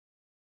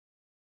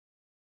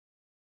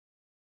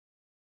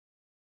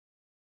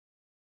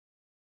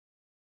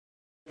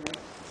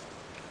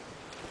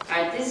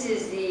 All right, this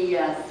is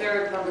the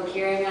third public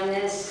hearing on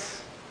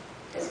this.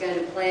 It's going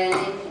to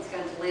planning, it's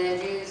going to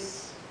land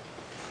use,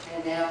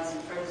 and now it's in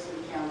front of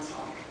City Council.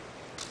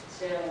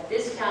 So at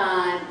this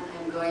time,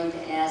 I'm going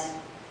to ask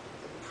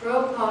the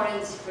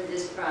proponents for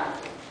this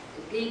project,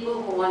 the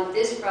people who want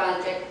this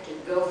project to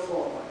go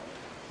forward,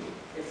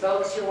 the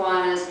folks who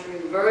want us to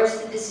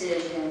reverse the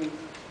decision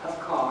of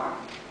Carr.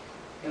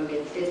 You'll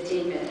get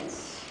 15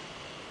 minutes.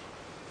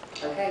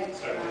 Okay,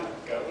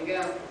 Go. you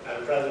go.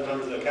 Madam President,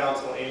 members of the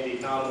council, Andy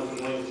Thomas and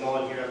Williams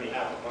Mullen here on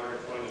behalf of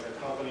Margaret Freund and her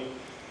company.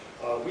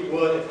 We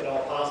would, if at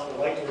all possible,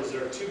 like to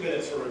reserve 2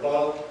 minutes for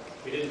rebuttal.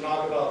 We didn't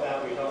talk about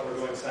that. We thought we were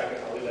going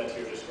second. I'll leave that to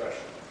your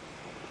discretion.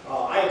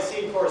 I have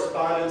seen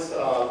correspondence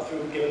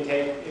through give and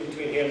take in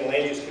between here and the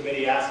Land Use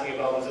Committee asking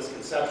about was this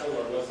conceptual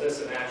or was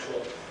this an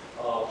actual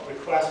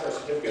request for a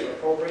certificate of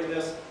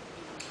appropriateness.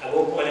 I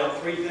will point out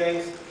 3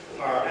 things.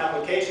 Our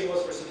application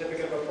was for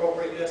certificate of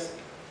appropriateness.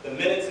 The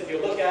minutes, if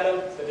you look at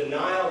them, the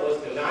denial was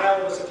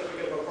denial of a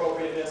certificate of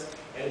appropriateness,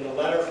 and the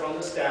letter from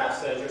the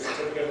staff says your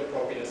certificate of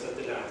appropriateness is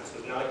denied. This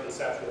was not a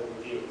conceptual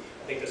review.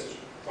 I think this is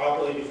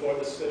properly before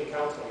the City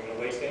Council. I'm going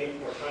to waste any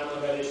more time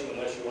on that issue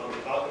unless you want me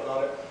to talk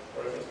about it,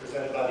 or if it's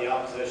presented by the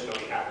opposition, I'll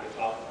be happy to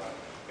talk about it.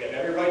 We have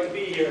every right to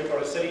be here in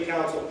front of City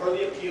Council per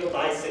the appeal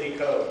by City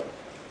Code.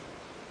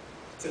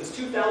 Since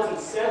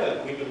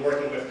 2007, we've been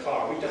working with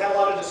Carr. We've had a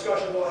lot of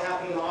discussion about what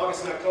happened in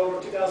August and October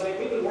of 2008.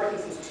 We've been working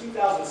since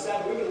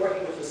 2007. We've been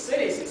working with the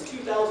city since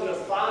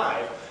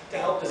 2005 to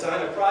help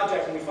design a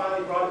project, and we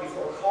finally brought it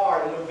before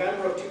Carr in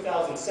November of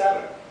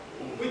 2007.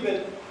 We've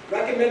been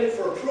recommended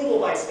for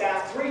approval by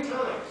staff 3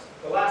 times,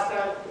 the last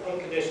time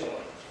unconditionally.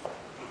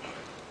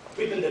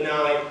 We've been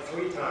denied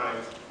 3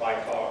 times by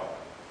Carr.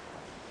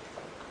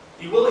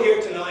 You will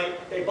hear tonight,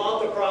 they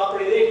bought the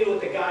property, they knew what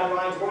the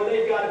guidelines were,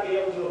 they've got to be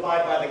able to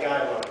abide by the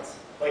guidelines,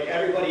 like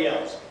everybody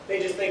else. They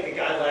just think the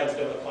guidelines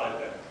don't apply to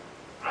them.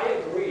 I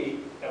agree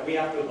that we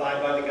have to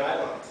abide by the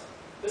guidelines.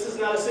 This is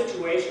not a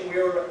situation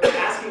where we're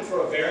asking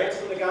for a variance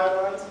from the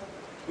guidelines.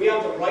 We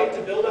have the right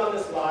to build on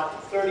this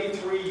lot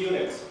 33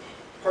 units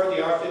per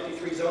the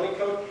R53 zoning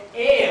code,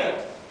 and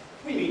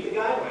we meet the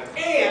guidelines,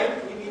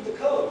 and we meet the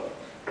code.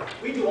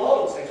 We do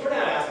all those things. We're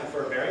not asking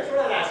for a variance.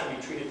 We're not asking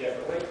to be treated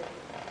differently.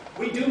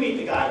 We do meet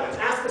the guidelines.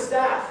 Ask the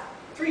staff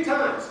 3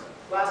 times.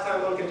 Last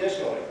time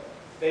unconditionally.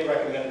 They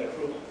recommended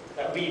approval,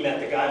 that we met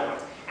the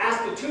guidelines.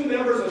 Ask the 2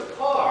 members of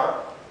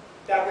Carr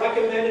that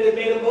recommended and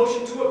made a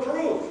motion to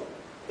approve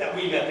that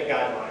we met the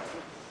guidelines.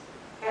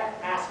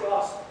 Ask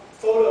us.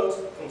 Photos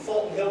from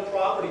Fulton Hill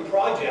property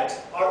projects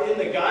are in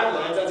the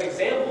guidelines as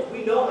examples.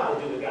 We know how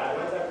to do the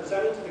guidelines. I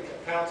presented to the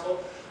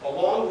council a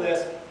long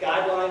list,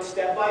 guidelines,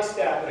 step by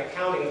step, an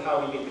accounting of how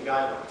we meet the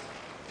guidelines.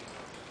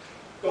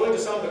 Going to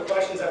some of the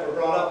questions that were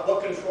brought up,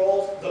 what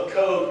controls? The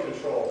code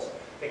controls.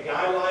 The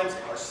guidelines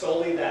are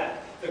solely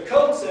that. The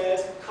code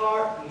says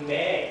Carr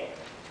may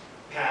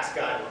pass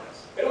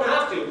guidelines. They don't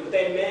have to, but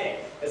they may.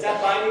 Is that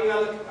binding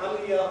on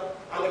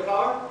the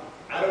Carr?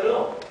 I don't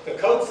know. The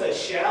code says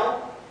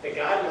shall. The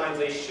guidelines,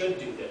 they should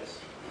do this.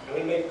 I'm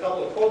going to make a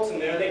couple of quotes in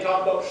there. They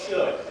talk about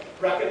should.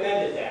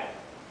 Recommended that.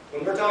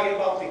 When we're talking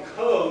about the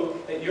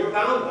code that you're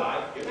bound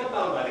by, you're not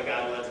bound by the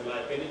guidelines in my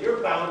opinion, you're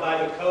bound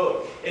by the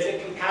code. Is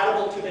it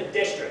compatible to the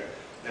district?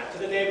 Not to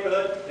the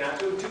neighborhood, not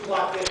to a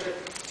 2-block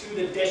district, to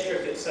the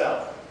district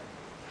itself.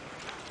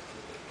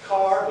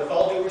 Carr, with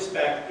all due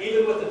respect,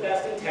 even with the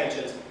best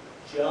intentions,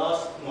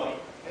 just might.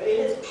 And it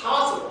is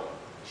possible,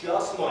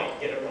 just might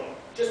get it wrong.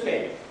 Just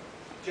maybe.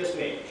 Just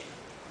maybe.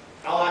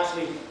 I'll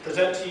actually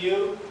present to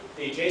you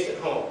the adjacent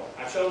home.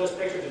 I've shown this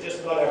picture to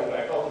just about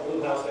everybody. I call it the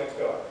blue house next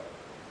door.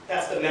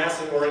 That's the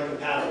massing we're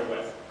incompatible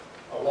with.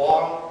 A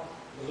long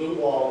blue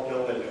wall with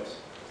no windows.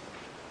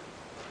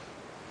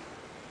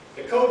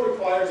 The code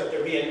requires that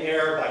there be an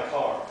error by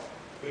Carr.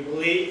 We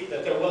believe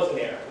that there was an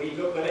error. We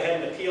went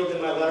ahead and appealed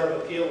in my letter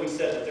of appeal. We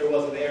said that there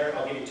was an error.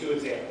 I'll give you 2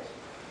 examples.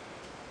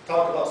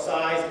 Talked about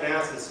size,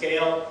 mass, and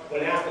scale.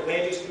 When asked at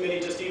Land Use Committee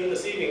just even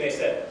this evening, they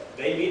said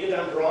they needed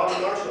on Broad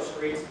and Marshall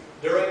Streets.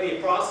 During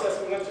the process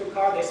we went through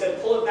CAR, they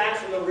said pull it back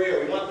from the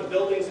rear. We want the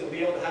buildings to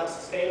be able to have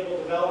sustainable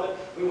development.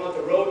 We want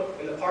the road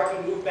and the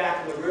parking moved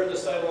back from the rear of the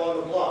site along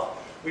the bluff.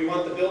 We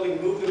want the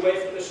building moved away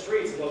from the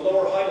streets and the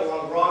lower height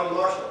along Broad and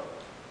Marshall.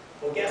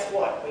 Well, guess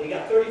what? When you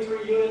got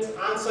 33 units,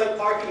 on-site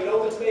parking and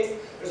open space,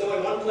 there's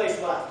only one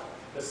place left.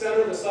 The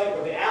center of the site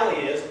where the alley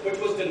is, which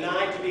was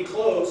denied to be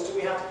closed, so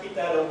we have to keep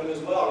that open as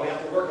well, and we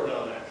have to work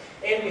around that.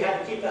 And we had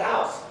to keep the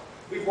house.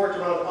 We've worked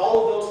around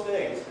all of those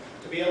things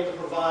to be able to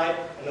provide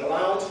an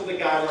allowance for the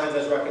guidelines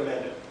as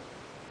recommended.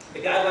 The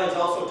guidelines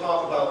also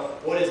talk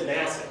about what is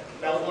massing.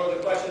 That was one of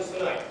the questions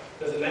tonight.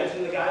 Does it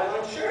mention the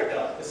guidelines? Sure it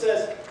does. It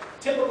says,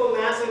 typical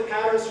massing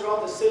patterns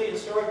throughout the city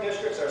historic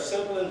districts are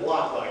simple and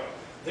block-like.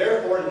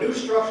 Therefore, new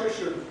structures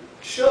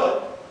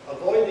should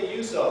avoid the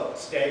use of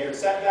staggered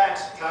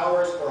setbacks,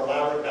 towers, or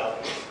elaborate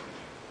balconies.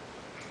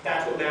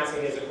 That's what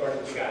massing is according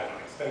to the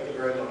guidelines. Thank you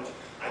very much.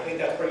 I think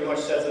that pretty much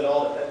says it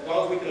all. That as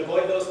long as we can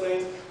avoid those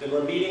things, then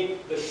we're meeting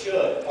the should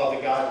of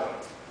the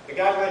guidelines. The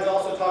guidelines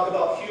also talk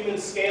about human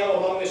scale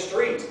along the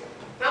street.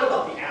 Not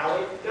about the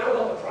alley, not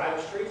about the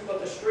private streets, but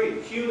the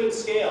street. Human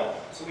scale.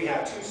 So we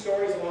have 2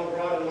 stories along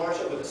Broad and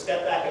Marshall with a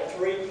step back at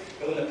 3.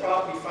 And when the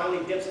property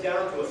finally dips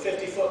down to a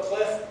 50-foot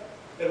cliff,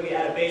 then we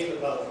add a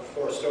basement level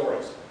for 4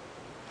 stories.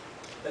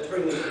 Let's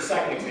bring this to the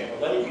second example.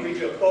 Let me read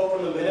you a quote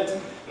from the minutes,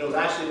 and it was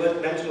actually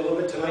mentioned a little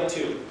bit tonight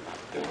too.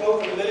 The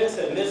quote from the minutes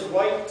said, Ms.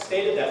 White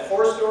stated that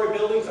 4-story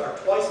buildings are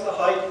twice the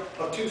height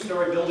of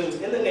 2-story buildings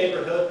in the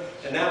neighborhood,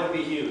 and that would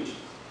be huge.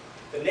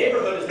 The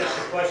neighborhood is not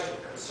the question.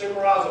 The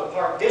Chimborazo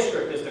Park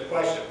District is the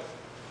question.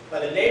 By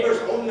the neighbor's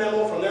own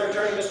memo from their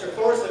attorney, Mr.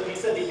 Thorson, he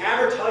said the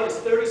average height is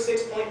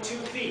 36.2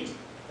 feet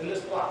in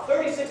this block.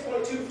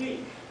 36.2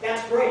 feet.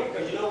 That's great,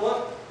 because you know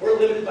what? We're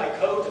limited by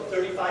code to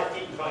 35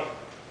 feet in height.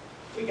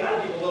 We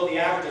got to be below the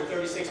average of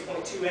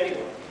 36.2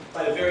 anyway,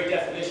 by the very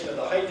definition of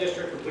the height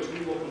district with which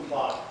we will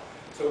comply.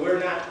 So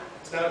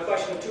it's not a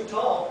question of too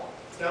tall,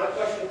 it's not a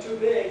question of too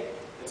big,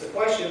 it's a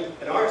question,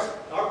 and our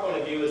point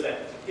of view is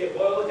that to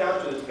boil it down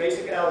to its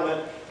basic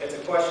element, it's a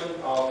question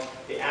of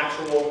the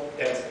actual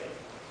density.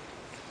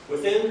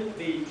 Within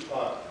the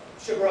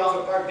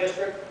Chimborazo Park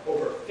District,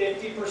 over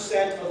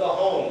 50% of the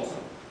homes,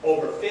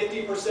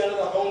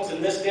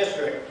 in this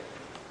district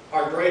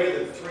are greater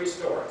than 3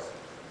 stories.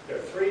 There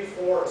are 3,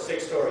 4, or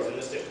 6 stories in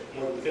this district,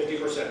 more than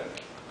 50%.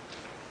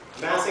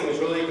 Massing is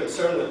really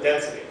concerned with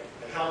density.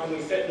 And how can we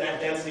fit in that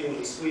density when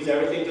we squeeze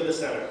everything to the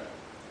center?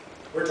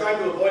 We're trying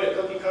to avoid a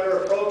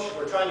cookie-cutter approach.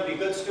 We're trying to be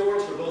good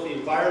stewards for both the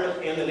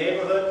environment and the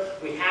neighborhood.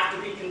 We have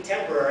to be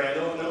contemporary. I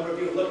know a number of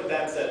you have looked at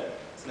that and said,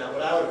 it's not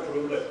what I would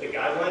approve, but the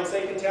guidelines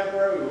say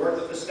contemporary. We work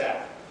with the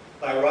staff.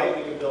 By right,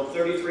 we can build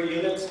 33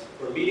 units.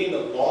 We're meeting the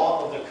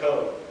law of the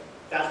code.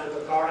 That's what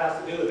the CAR has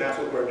to do, and that's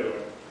what we're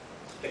doing.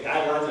 The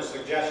guidelines are a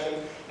suggestion,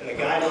 and the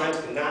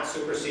guidelines cannot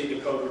supersede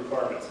the code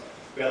requirements.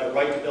 We have the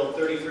right to build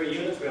 33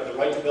 units. We have the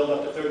right to build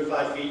up to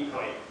 35 feet in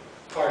height.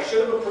 CAR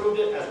should have approved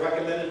it as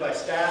recommended by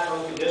staff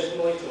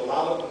unconditionally to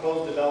allow the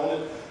proposed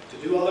development. To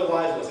do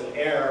otherwise was an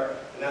error,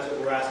 and that's what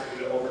we're asking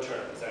you to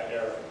overturn, is that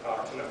error from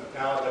CAR.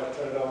 Now I'd like to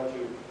turn it over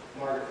to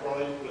Margaret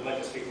Cronin, who would like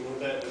to speak a little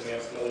bit, and we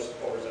have some other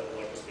supporters that would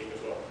like to speak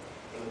as well.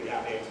 And we'll be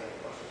happy to answer any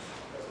questions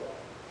as well.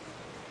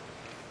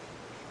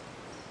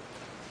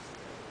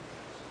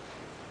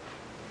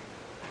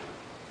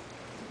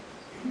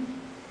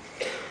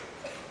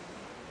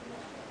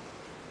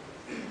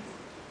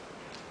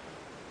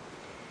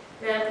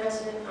 Madam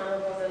President,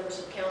 honorable members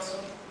of council,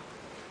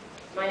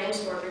 my name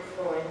is Margaret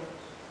Freund,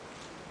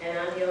 and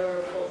I'm the owner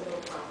of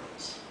Oakwood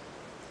Properties.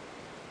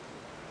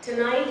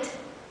 Tonight,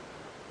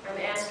 I'm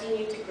asking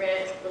you to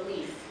grant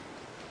relief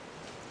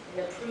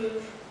and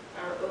approve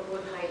our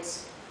Oakwood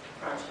Heights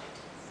project.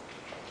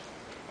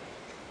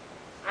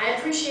 I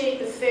appreciate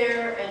the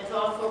fair and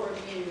thoughtful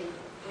review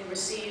we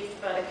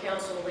received by the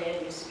Council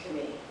Land Use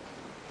Committee.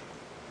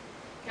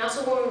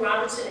 Councilwoman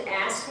Robertson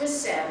asked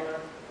Ms. Sadler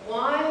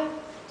why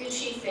did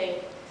she think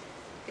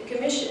the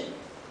commission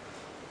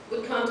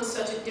would come to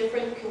such a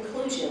different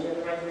conclusion than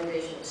the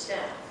recommendation of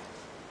staff.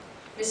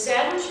 Ms.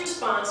 Sadler's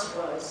response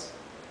was,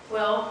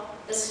 well,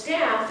 the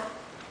staff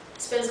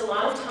spends a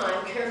lot of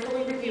time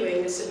carefully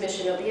reviewing the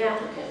submission of the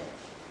applicant,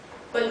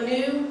 but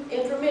new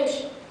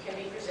information can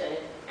be presented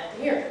at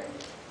the hearing.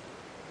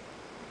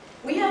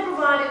 We have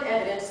provided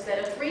evidence that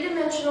a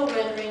three-dimensional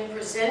rendering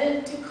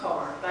presented to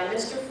CAR by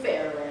Mr.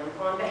 Fairlam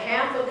on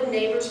behalf of the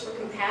Neighbors for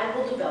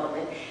Compatible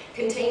Development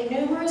contained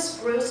numerous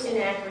gross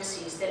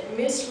inaccuracies that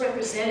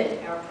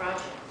misrepresented our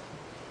project.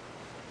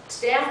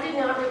 Staff did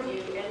not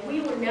review, and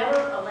we were never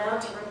allowed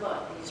to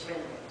rebut these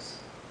renderings.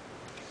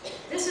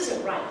 This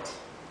isn't right.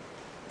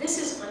 This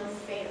is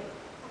unfair.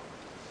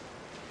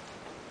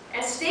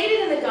 As stated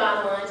in the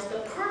guidelines, the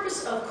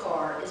purpose of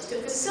CAR is to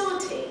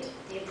facilitate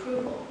the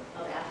approval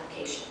of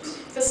applications.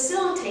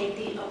 Facilitate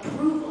the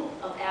approval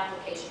of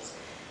applications.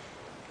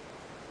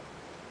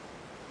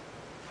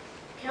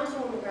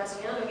 Councilwoman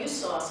President Graziano, you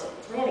saw us at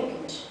the Planning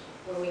Commission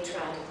when we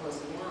tried to close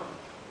the alley.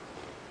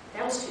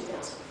 That was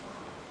 2005.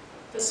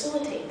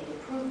 Facilitate the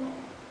approval.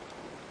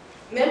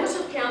 Members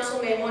of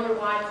council may wonder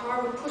why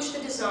Carr would push the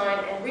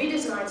design and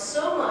redesign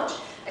so much,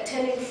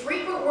 attending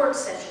frequent work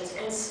sessions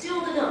and still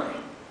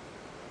denying.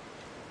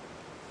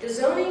 The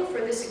zoning for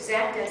this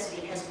exact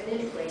density has been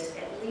in place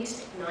at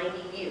least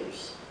 90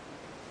 years.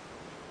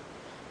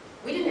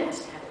 We didn't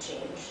ask to have it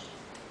changed.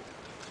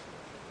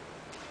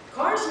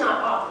 Carr is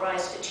not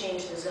authorized to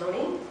change the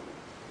zoning.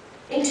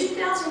 In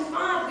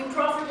 2005, we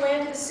proffered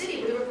land to the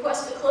city with a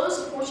request to close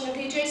a portion of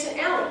the adjacent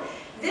alley.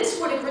 This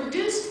would have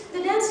reduced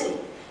the density.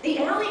 The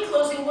alley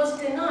closing was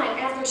denied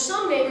after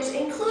some neighbors,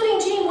 including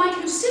Gene White,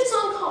 who sits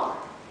on Carr,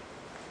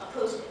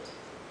 opposed it.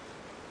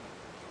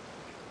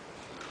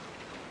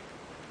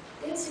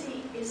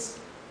 Density is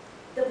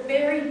the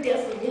very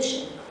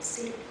definition of a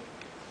city.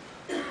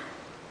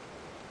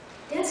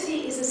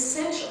 Density is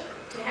essential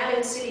to having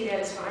a city that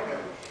is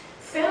vibrant.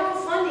 Federal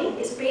funding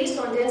is based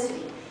on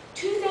density.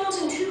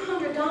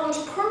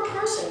 $2,200 per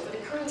person for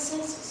the current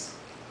census.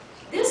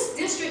 This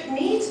district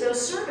needs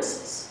those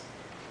services.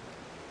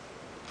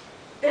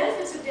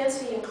 Benefits of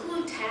density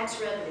include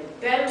tax revenue,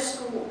 better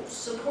schools,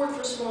 support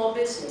for small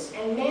business,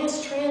 and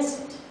mass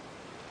transit.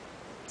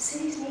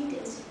 Cities need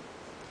density.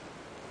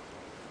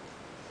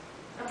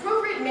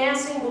 Appropriate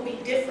massing will be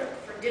different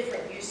for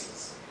different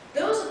uses.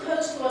 Those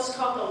opposed to us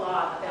talk a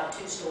lot about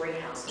two-story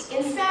houses.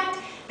 In fact,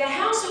 the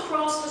house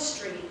across the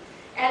street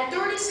at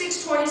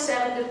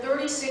 3627 to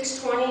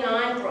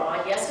 3629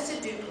 Broad, yes, it's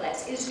a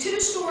duplex, is 2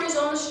 stories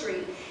on the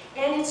street,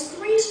 and it's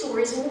 3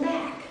 stories in the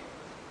back,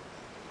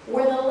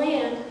 where the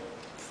land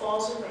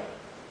falls away.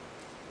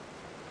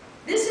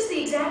 This is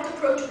the exact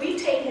approach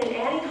we've taken in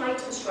adding height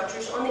to the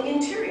structures on the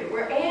interior,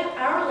 where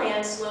our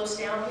land slopes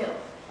downhill.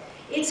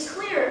 It's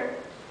clear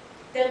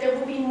that there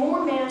will be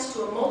more mass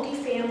to a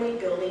multi-family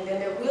building than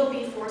there will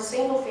be for a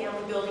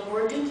single-family building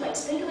or a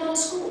duplex. Think about a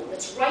school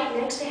that's right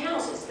next to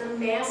houses. The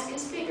mass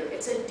is bigger.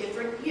 It's a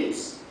different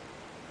use.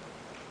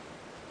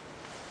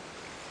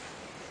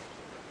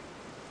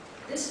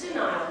 This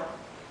denial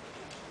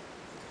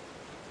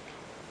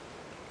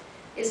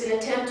is an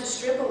attempt to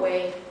strip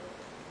away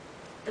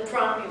the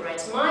property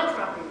rights, my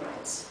property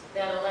rights,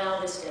 that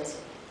allow this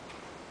density.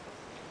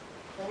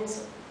 Plain and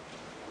simple.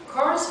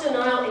 Carr's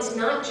denial is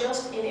not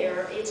just in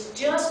error, it's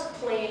just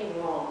plain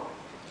wrong.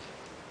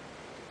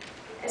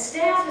 As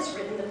staff has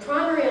written, the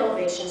primary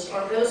elevations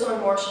are those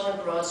on Marshall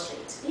and Broad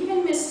Streets.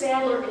 Even Ms.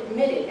 Sadler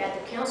admitted at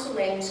the Council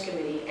Land Use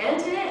Committee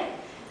and today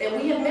that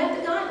we have met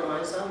the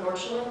guidelines on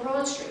Marshall and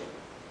Broad Street.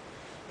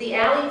 The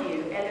alley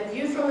view and the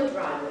view from the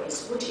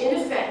driveways, which in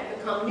effect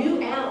become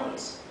new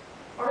alleys,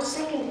 are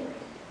secondary.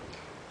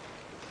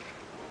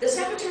 The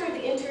Secretary of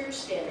the Interior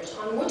standards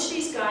on which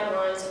these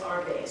guidelines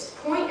are based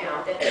point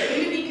out that the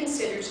view to be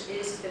considered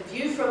is the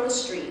view from the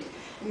street,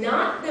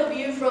 not the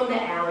view from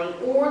the alley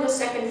or the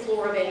second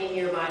floor of any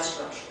nearby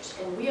structures.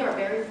 And we are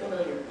very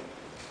familiar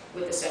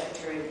with the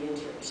Secretary of the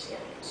Interior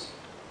standards.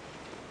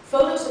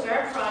 Photos of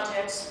our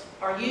projects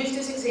are used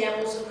as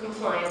examples of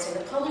compliance in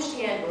the published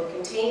handbook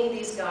containing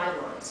these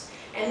guidelines.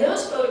 And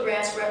those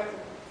photographs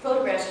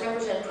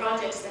represent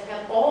projects that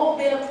have all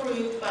been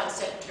approved by the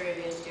Secretary of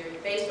the Interior,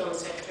 based on the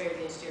Secretary of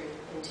the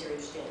Interior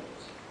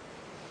standards.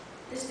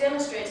 This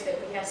demonstrates that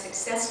we have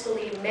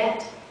successfully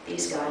met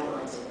these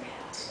guidelines in the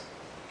past.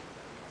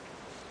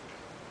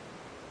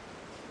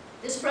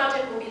 This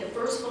project will be the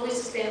first fully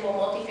sustainable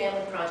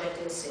multifamily project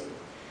in the city.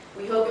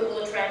 We hope it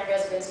will attract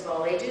residents of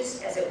all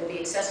ages, as it will be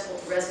accessible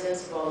to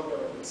residents of all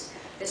abilities.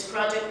 This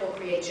project will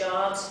create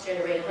jobs,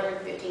 generate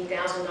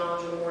 $115,000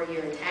 or more a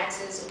year in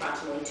taxes,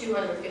 approximately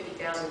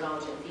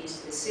 $250,000 in fees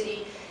to the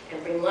city,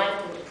 and bring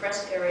life to a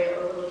depressed area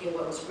overlooking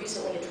what was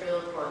recently a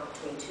trailer park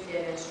between 2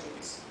 dead-end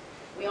streets.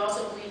 We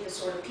also believe the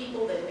sort of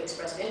people that have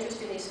expressed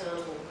interest in these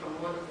homes will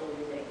become wonderful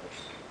new neighbors.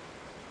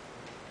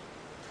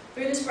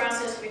 Through this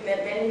process, we've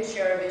met many who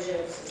share our vision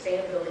of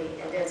sustainability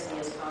and density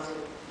as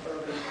positive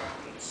urban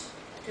attributes.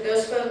 To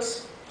those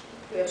folks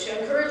who have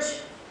shown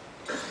courage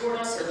to support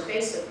us in the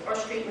face of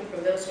harsh treatment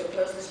from those who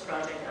oppose this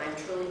project, I am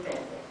truly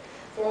thankful.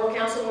 Former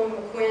Councilwoman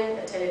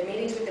McQuinn attended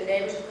meetings with the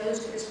neighbors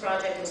opposed to this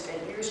project and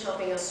spent years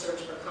helping us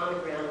search for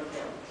common ground with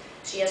them.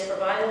 She has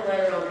provided a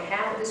letter on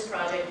behalf of this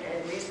project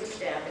and agrees with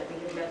staff that we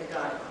have met the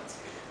guidelines.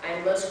 I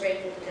am most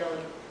grateful to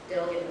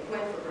Delegate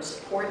McQuinn for her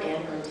support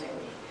and her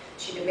integrity.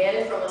 She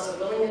demanded from us a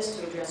willingness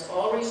to address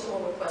all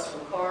reasonable requests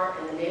from Carr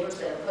and the neighbors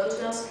that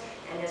opposed us,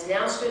 and has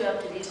now stood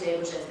up to these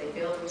neighbors as they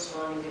failed to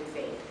respond in good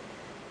faith.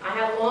 I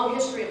have a long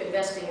history of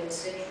investing in the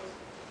city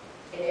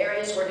in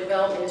areas where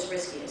development is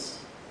riskiest.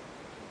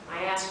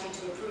 I ask you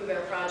to approve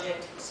our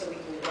project so we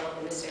can develop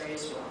in this area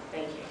as well.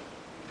 Thank you.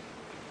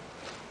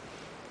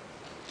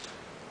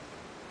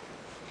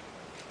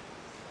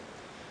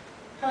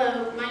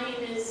 Hello, my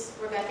name is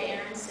Rebecca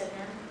Aaron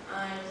Sidner.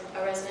 I'm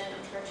a resident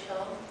of Church Hill,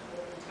 I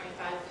live in the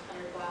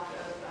 2500 block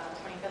of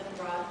 25th and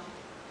Broad.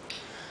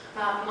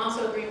 I'm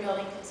also a green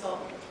building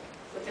consultant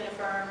within a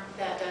firm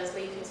that does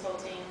lead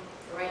consulting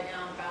for right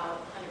now about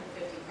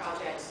 150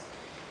 projects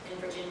in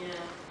Virginia,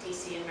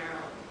 DC, and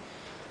Maryland.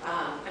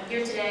 I'm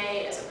here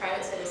today as a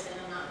private citizen.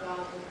 I'm not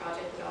involved in the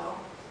project at all.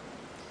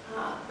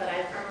 But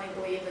I firmly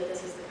believe that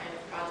this is the kind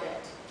of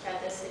project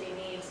that this city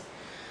needs.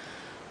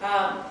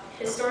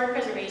 Historic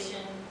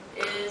preservation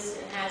is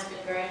and has been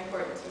very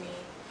important to me.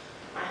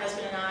 My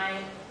husband and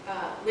I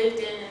lived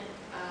in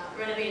and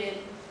renovated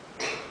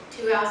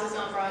 2 houses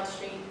on Broad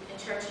Street in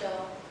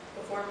Churchill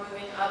before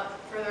moving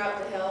further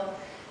up the hill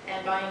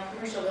and buying a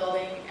commercial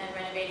building and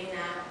renovating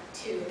that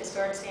to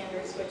historic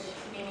standards, which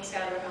Mimi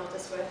Sadler helped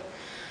us with.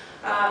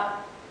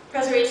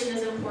 Preservation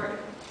is important,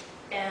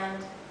 and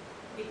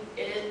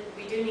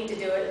we do need to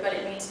do it, but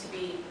it needs to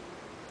be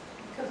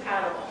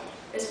compatible.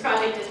 This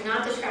project does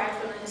not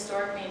detract from the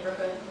historic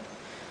neighborhood.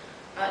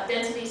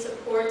 Density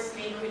supports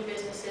neighborhood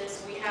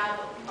businesses. We have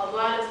a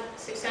lot of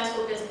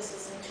successful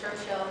businesses in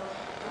Churchill.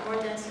 The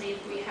more density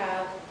we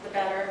have, the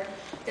better.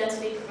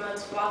 Density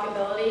promotes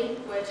walkability,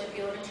 which if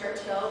you live in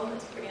Churchill,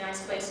 it's a pretty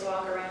nice place to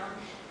walk around.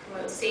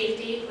 Promotes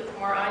safety with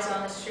more eyes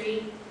on the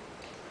street.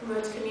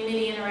 Promotes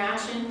community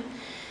interaction.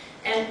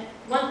 And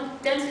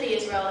density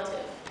is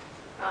relative.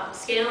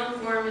 Scale and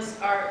form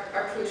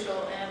are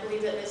crucial, and I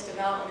believe that this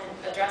development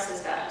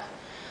addresses that.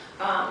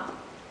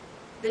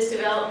 This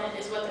development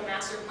is what the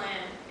master plan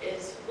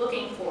is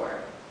looking for.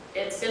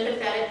 It's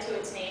sympathetic to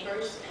its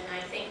neighbors, and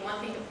I think one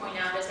thing to point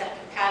out is that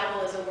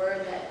compatible is a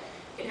word that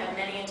can have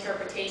many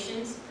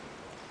interpretations.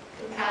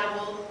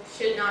 Compatible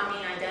should not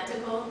mean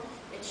identical.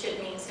 It should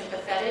mean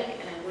sympathetic,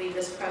 and I believe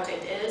this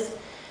project is.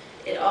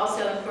 It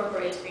also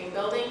incorporates green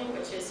building,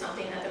 which is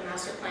something that the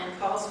master plan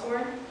calls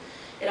for.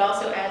 It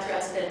also adds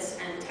residence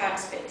and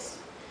tax space.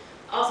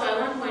 Also, I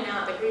want to point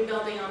out that green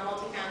building on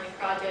multifamily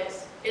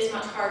projects is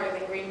much harder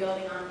than green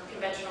building on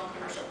conventional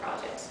commercial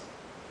projects.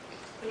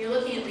 When you're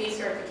looking at LEED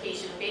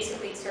certification, basic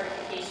LEED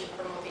certification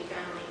for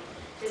multifamily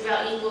is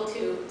about equal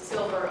to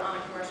silver on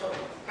a commercial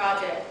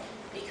project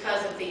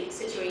because of the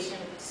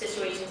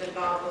situations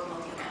involved with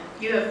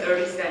multifamily. You have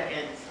 30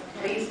 seconds.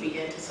 Please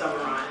begin to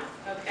summarize.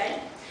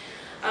 Okay.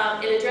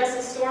 It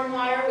addresses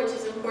stormwater, which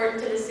is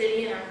important to the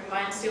city, and our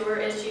combined sewer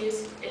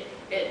issues.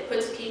 It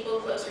puts people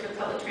closer to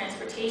public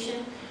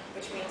transportation,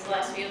 which means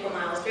less vehicle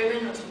miles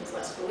driven, which means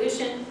less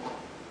pollution.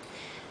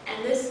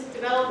 And this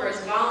developer is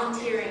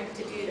volunteering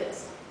to do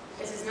this.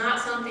 This is not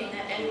something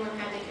that anyone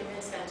had to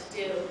convince them to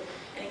do.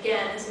 And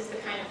again, this is the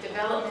kind of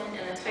development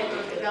and the type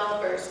of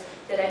developers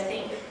that I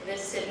think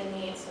this city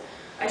needs.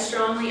 I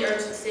strongly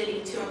urge the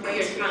city to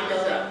embrace green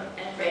building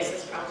and embrace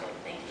this project.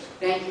 Thank you.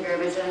 Thank you very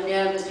much. I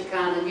know, Mr.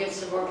 Conlon, you have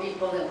some more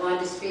people that want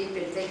to speak,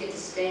 but if they could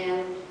just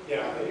stand.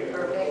 Yeah, I think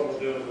what we'll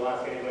do is we'll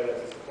ask anybody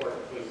that's in support to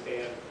please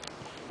stand.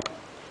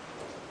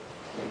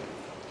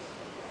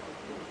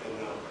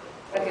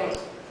 And, Okay.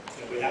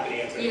 we'll be happy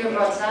to answer. You even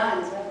brought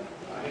signs, huh?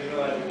 I didn't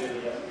realize we did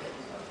it yet.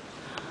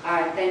 All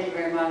right, thank you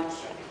very much.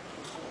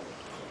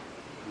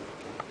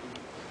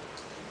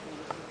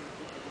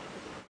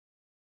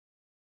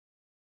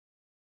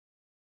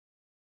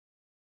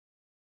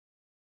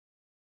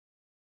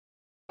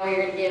 We're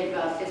going to give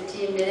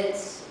 15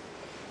 minutes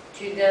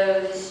to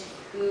those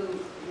who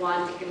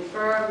want to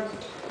confirm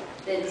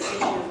the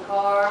decision of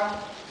CAR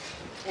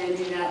and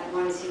do not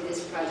want to see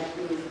this project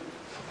move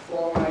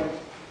forward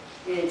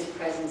in its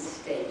present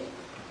state.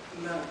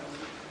 No.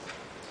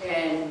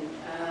 And,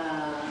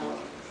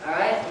 all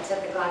right, let's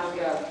set the clock to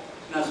go.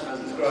 Madam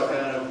President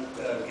Graziano,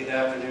 good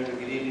afternoon and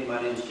good evening.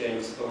 My name is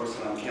James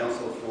Thorson. I'm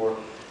counsel for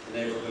the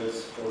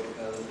neighborhoods for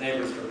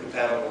neighbors for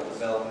compatible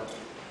development.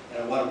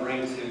 And I want to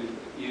bring to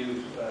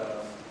you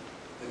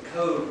the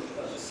code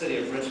of the City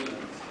of Richmond,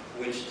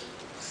 which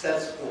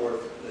sets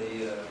forth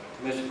the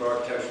Commission for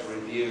Architectural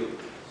Review.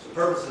 The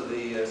purpose of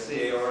the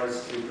CAR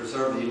is to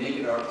preserve the unique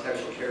and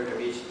architectural character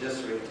of each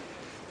district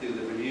through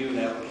the review and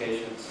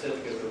application of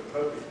certificate of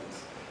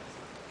appropriateness.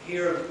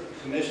 Here, the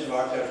Commission of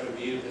Architectural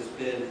Review has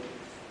been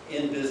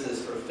in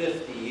business for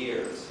 50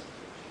 years.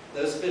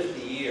 Those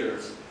 50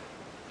 years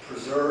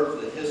preserve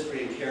the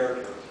history and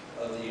character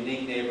of the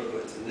unique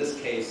neighborhoods. In this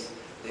case,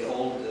 the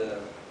old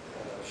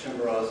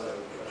Chimborazo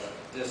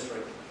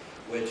district,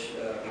 which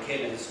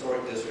became a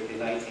historic district in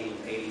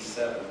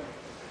 1987.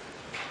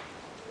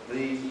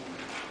 The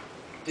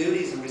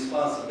duties and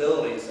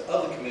responsibilities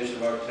of the Commission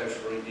of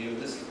Architectural Review,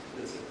 this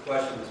is a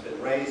question that's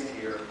been raised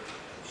here,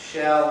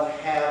 shall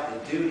have the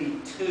duty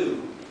to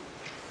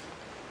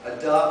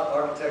adopt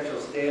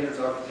architectural standards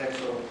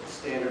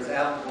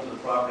applicable to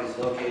properties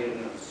located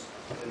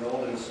in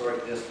old and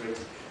historic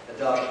districts,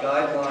 adopt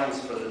guidelines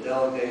for the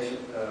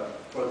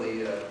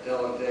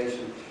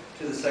delegation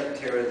to the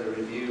Secretary of the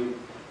Review,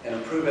 and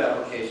approve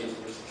applications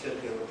for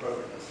certificate of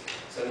appropriateness.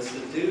 So it's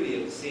the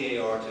duty of the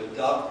CAR to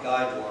adopt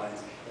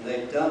guidelines, and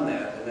they've done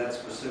that, and that's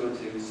pursuant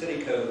to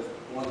City Code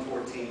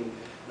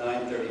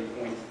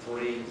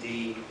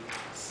 114.930.3D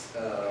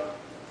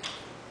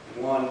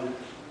 1,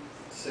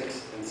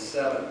 6, and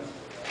 7.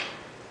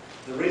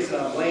 The reason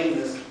I'm laying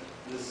this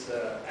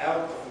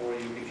out for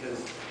you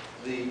because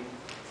the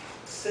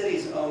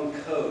city's own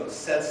code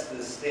sets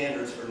the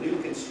standards for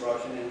new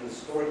construction in the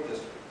historic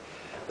district.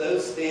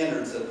 Those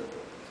standards of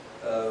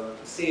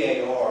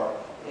CAR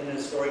in a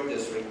historic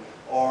district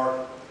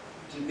are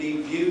to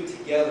be viewed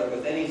together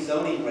with any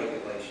zoning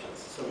regulations.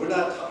 So we're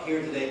not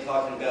here today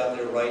talking about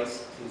their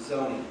rights to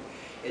zoning.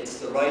 It's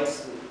the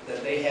rights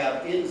that they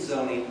have in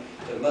zoning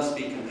that must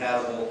be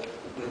compatible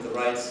with the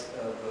rights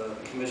of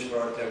the Commission for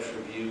Architecture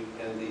Review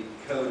and the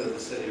Code of the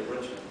City of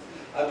Richmond.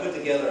 I put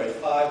together a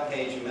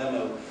 5-page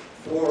memo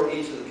for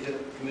each of the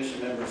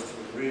commission members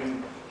to read,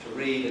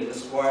 and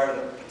Ms. Squire,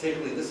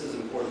 particularly this is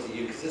important to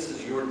you because this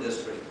is your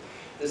district.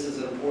 This is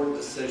an important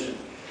decision.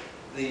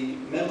 The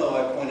memo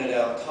I pointed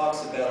out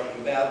talks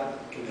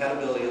about the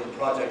compatibility of the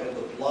project of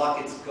the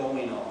block it's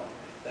going on.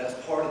 That's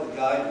part of the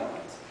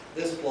guidelines.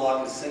 This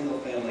block is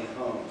single-family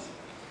homes.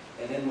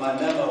 And in my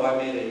memo, I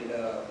made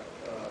a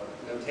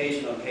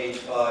notation on page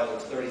 5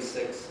 of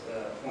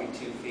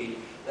 36.2 feet.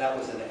 That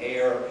was an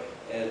error,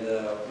 and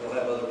we'll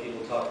have other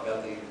people talk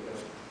about the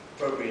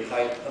appropriate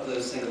height of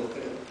those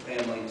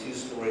single-family and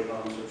two-story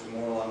homes, which are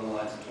more along the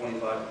lines of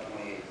 25 to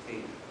 28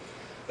 feet.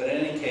 But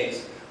in any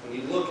case, when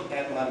you look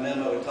at my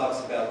memo, it talks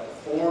about the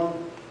form,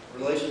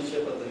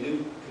 relationship of the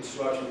new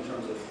construction in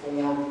terms of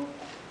form,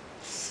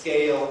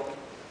 scale,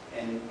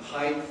 and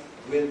height,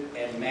 width,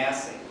 and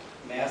massing.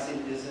 Massing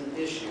is an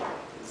issue.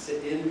 It's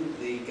in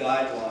the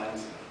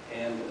guidelines,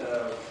 and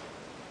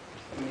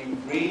when you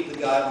read the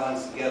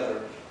guidelines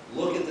together,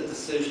 look at the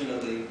decision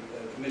of the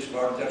Commission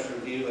of Architecture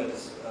Review at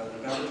its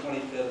November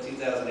 25th,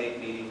 2008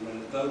 meeting when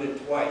it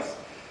voted twice.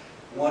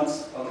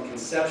 Once on the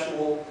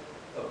conceptual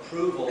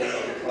approval of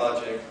the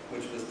project,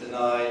 which was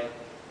denied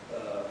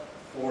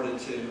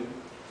 4-2,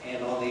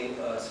 and on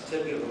the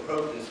certificate of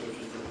appropriateness, which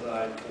was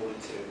denied 4-2.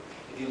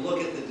 If you look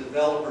at the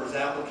developer's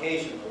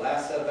application, the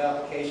last set of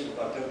applications,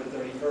 October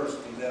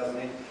 31st,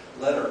 2008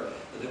 letter,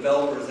 the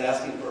developer is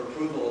asking for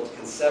approval of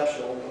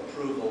conceptual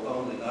approval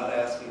only, not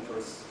asking for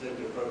a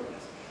certificate of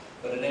appropriateness.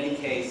 But in any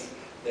case,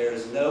 there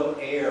is no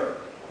error,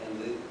 and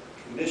the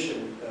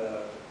commission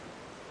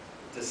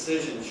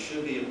decision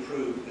should be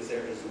approved because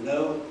there is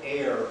no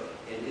error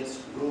in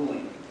its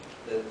ruling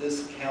that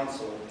this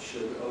council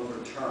should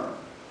overturn.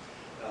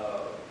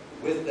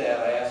 With that,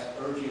 I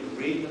urge you to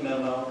read the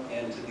memo,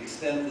 and to the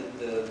extent that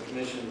the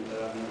commission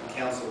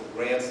council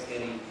grants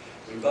any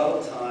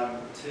rebuttal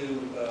time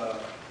to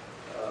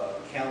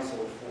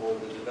council for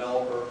the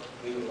developer,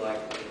 we would like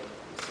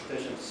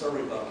sufficient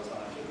rebuttal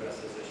time to address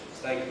those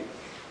issues. Thank you.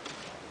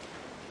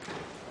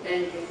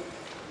 Thank you.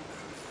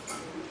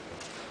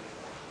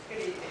 Good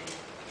evening.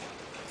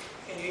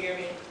 Can you hear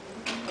me?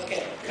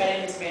 Okay. My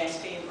name is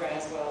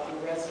Chimborazo. I'm a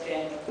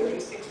resident of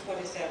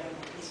 3647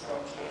 East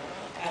Broad Street.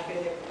 I've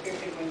been there for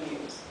 51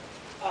 years.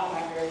 I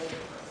heard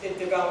the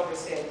developer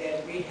said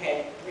that we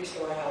had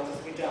three-story houses.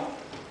 We don't.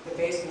 The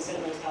basements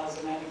in those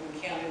houses are not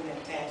even counted in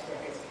the tax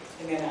records,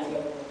 and they're not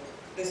livable.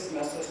 This is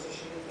my sister.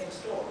 She lives next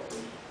door.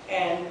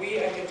 And we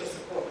are here to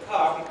support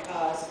CAR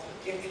because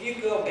if you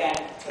go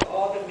back to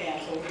all the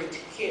maps when we were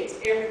kids,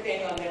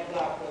 everything on that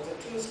block was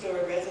a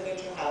two-story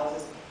residential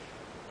houses,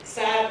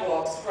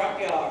 sidewalks, front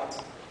yards,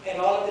 and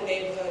all of the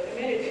neighborhood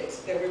amenities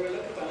that we were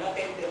looking for. And I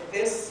think that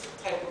this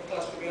type of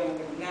cluster building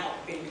would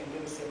not be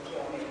conducive to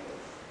our neighborhood.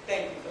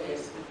 Thank you for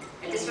listening.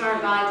 I just want to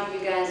remind you,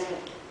 you guys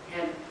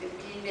have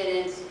 15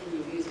 minutes and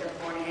you've used up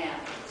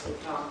 4.5. So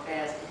talk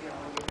fast if you don't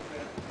want to get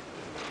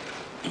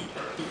through.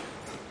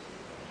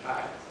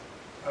 Hi.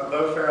 I'm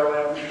Bo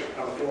Fairland.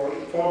 I'm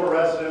a former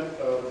resident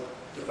of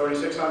the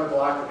 3600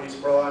 block of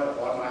East Broad. I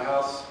bought my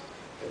house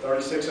at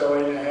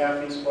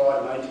 3608.5 East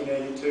Broad in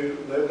 1982.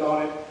 Lived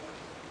on it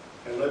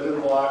and lived in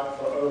the block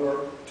for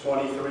over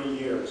 23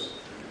 years.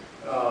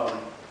 I'm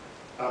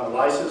a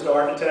licensed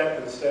architect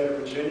in the state of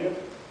Virginia.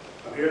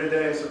 I'm here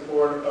today in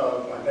support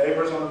of my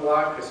neighbors on the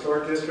block,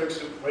 historic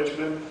districts of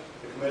Richmond,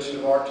 the Commission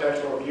of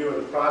Architectural Review,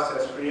 and the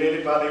process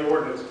created by the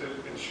ordinance to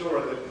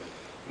ensure that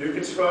new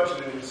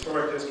construction in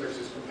historic districts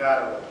is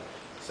compatible.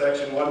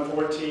 Section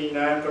 114,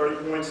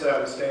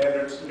 930.7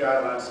 Standards and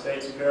Guidelines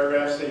states in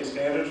paragraph C,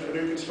 standards for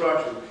new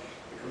construction.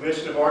 The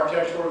Commission of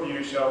Architectural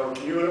Review shall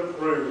review and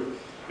approve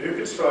new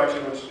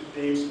construction which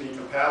deems to be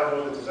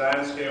compatible with the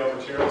design scale,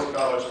 materials,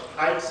 colors,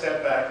 height,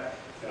 setback,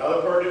 and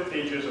other pertinent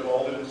features of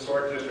older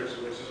historic districts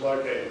in which is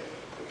located.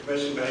 The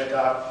Commission may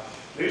adopt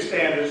new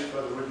standards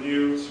for the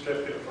review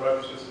certificate of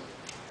purposes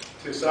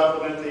to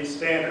supplement these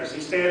standards.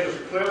 These standards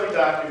are clearly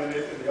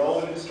documented in the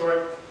Old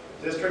Historic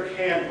District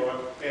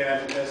Handbook,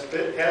 and as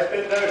has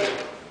been noted,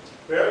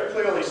 very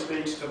clearly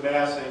speaks to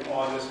massing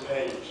on this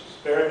page. It's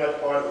very much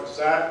part of the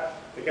design,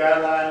 the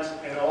guidelines,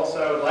 and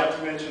also I'd like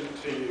to mention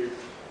to you,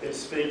 it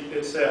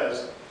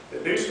says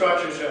that new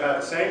structures should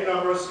have the same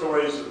number of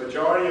stories as the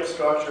majority of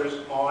structures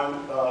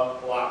on the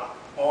block.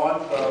 On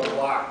the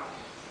block.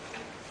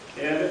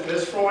 In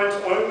Ms. Freund's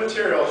own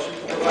material, she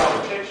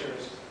provides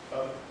pictures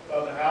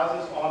of the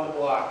houses on the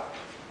block.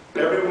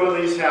 Every one of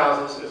these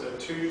houses is a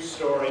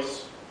two-story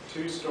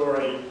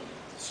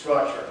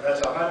structure.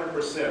 That's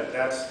 100%.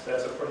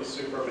 That's a pretty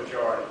super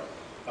majority.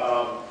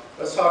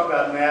 Let's talk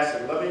about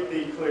massing. Let me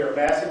be clear.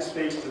 Massing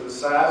speaks to the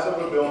size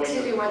of the building.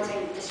 Excuse me one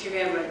second. Just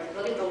remember,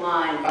 look at the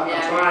line. I'm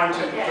trying to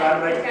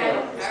make a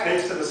point. It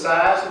speaks to the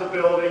size of the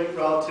building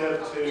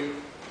relative to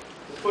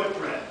the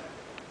footprint.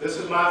 This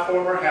is my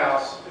former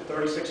house at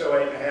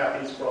 3608 and a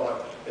half East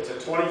Broad. It's a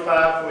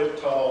 25-foot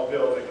tall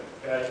building,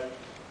 okay?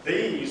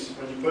 These,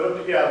 when you put them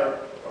together,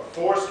 are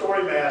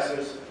 4-story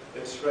masses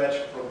that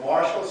stretch from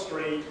Marshall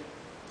Street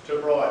to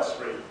Broad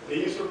Street.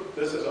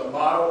 This is a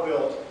model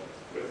built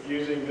with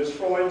using Ms.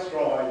 Freund's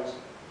drawings,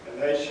 and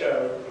they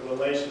show the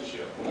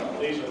relationship.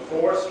 These are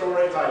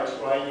 4-story heights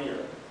right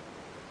here.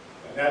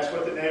 And that's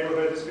what the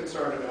neighborhood is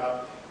concerned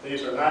about.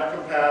 These are not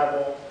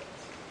compatible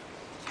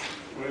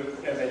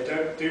with, and they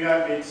do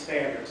not meet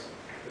standards.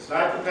 It's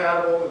not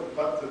compatible with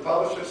the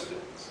published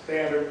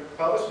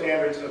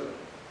standards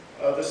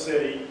of the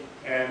city,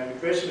 and the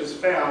Commission has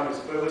found, as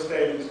clearly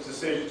stated in its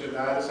decision to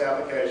deny this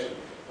application.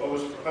 What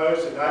was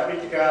proposed did not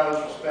meet the guidelines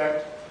with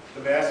respect to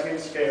the massing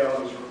scale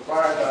and is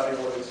required by the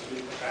ordinance to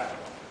be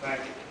compatible. Thank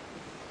you.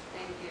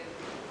 Thank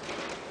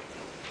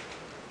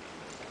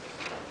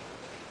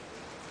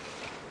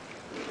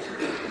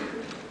you.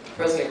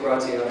 President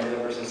Graziano,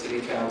 members of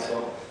City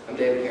Council, I'm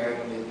David Herring,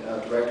 I'm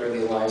the Director of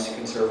the Alliance to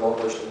Conserve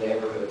Old Richmond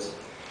Neighborhoods.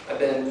 I've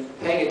been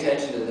paying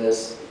attention to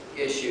this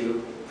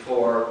issue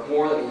for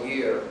more than a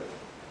year,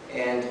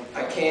 and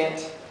I can't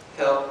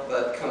help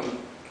but come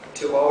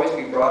to always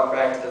be brought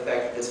back to the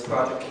fact that this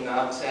project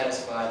cannot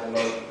satisfy the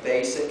most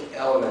basic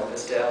element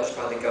established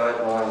by the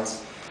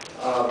guidelines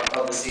of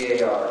the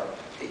CAR.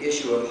 The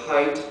issue of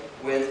height,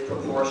 width,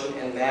 proportion,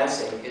 and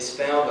massing is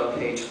found on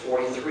page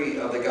 43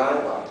 of the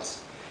guidelines.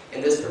 In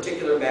this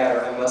particular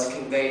matter, I must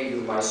convey to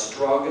you my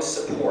strongest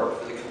support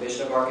for the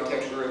Commission of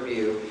Architectural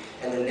Review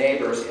and the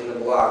neighbors in the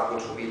block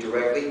which will be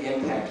directly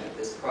impacted if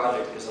this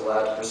project is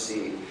allowed to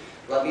proceed.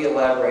 Let me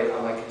elaborate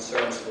on my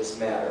concerns in this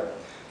matter.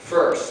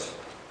 First,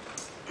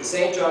 the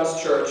St.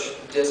 John's Church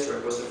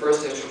district was the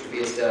first district to be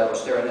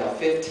established. There are now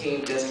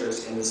 15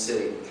 districts in the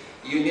city.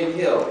 Union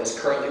Hill is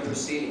currently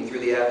proceeding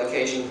through the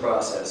application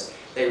process.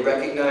 They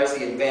recognize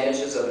the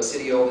advantages of a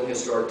city-owned and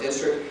historic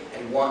district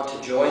and want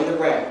to join the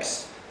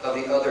ranks of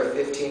the other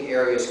 15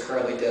 areas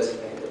currently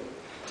designated,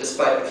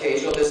 despite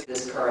occasional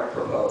this current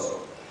proposal.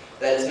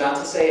 That is not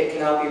to say it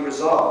cannot be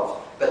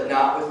resolved, but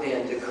not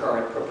within the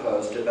current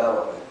proposed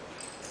development.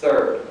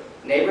 Third,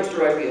 neighbors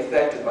directly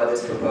affected by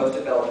this proposed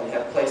development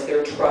have placed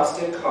their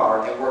trust in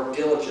CAR and worked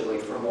diligently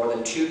for more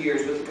than 2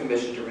 years with the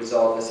Commission to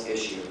resolve this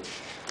issue.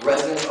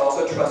 Residents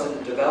also trusted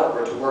the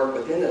developer to work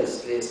within the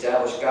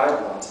established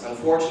guidelines.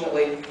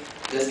 Unfortunately,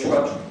 this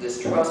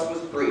trust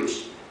was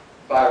breached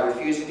by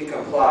refusing to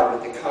comply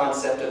with the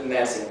concept of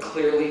massing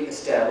clearly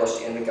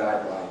established in the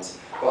guidelines.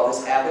 While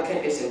this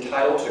applicant is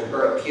entitled to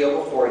her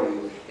appeal before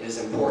you, it is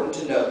important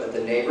to note that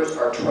the neighbors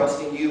are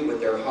trusting you with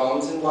their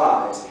homes and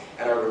lives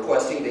and are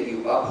requesting that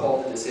you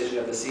uphold the decision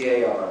of the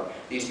CAR.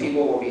 These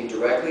people will be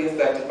directly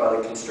affected by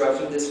the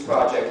construction of this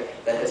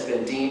project that has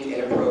been deemed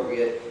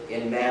inappropriate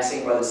in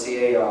massing by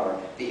the CAR,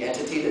 the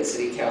entity that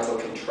City Council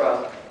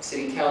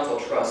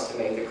trusts to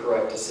make the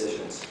correct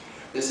decisions.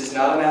 This is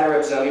not a matter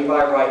of zoning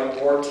by right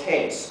or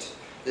taste.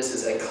 This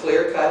is a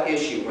clear-cut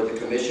issue where the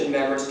Commission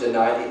members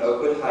denied the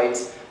Oakwood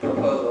Heights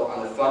proposal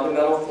on the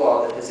fundamental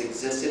flaw that has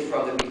existed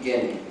from the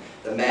beginning.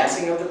 The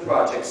massing of the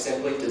project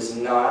simply does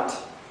not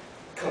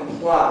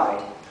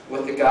comply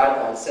with the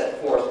guidelines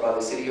set forth by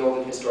the City-Owned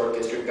and Historic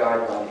District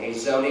Guideline, a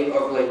zoning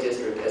overlay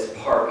district as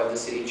part of the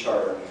city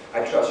charter.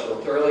 I trust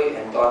you'll thoroughly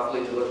and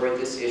thoughtfully deliberate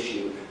this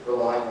issue,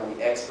 relying on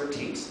the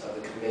expertise of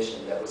the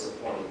Commission that was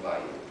appointed by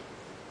you.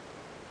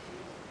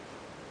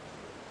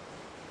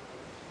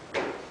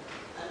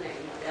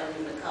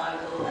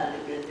 I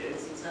live in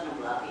 3600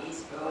 block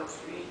East Broad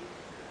Street.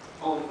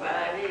 On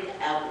Friday,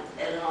 I was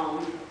at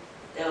home.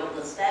 There was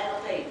a stack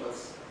of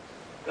papers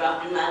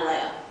dropped in my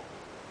lap.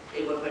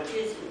 They were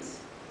petitions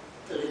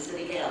to the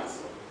city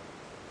council.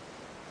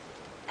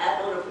 I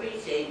don't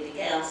appreciate the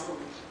council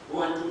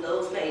going through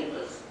those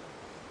papers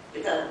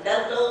because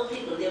those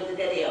people live in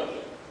that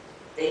area.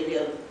 They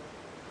live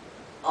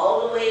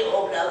all the way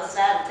over the other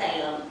side of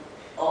town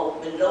or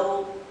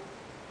below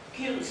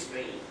Q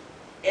Street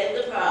in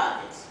the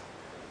projects,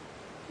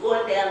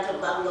 going down to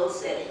Bungalow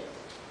City.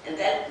 And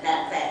that's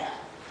not fair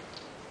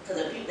to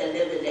the people that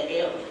live in the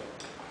area.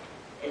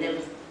 And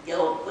if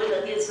you're going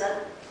to get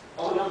something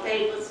on them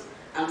papers,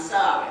 I'm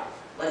sorry,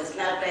 but it's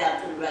not fair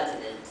to the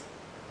residents.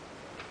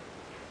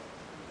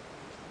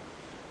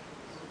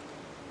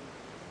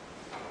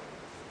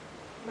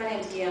 My name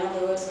is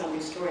Deanna Lewis. I'm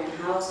restoring a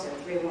house at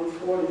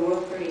 314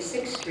 North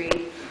 36th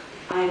Street.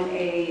 I'm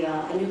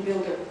a new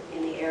builder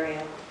in the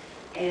area,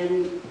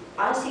 and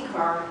I see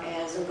CAR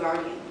as a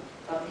guardian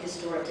of the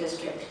historic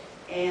district.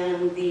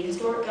 And the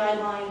historic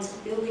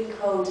guidelines, building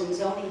codes, and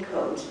zoning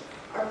codes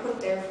are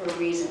put there for a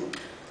reason.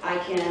 I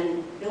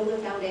can build a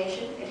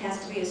foundation. It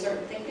has to be a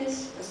certain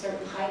thickness, a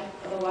certain height,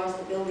 otherwise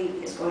the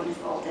building is going to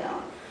fall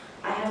down.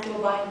 I have to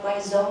abide by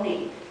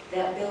zoning.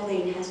 That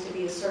building has to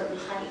be a certain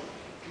height.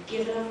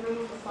 Give enough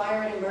room for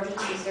fire and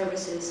emergency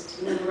services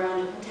to move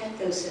around and protect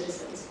those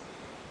citizens.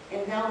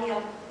 And now we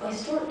have a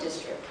historic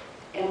district,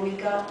 and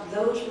we've got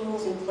those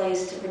rules in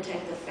place to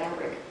protect the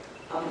fabric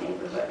of a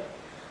neighborhood.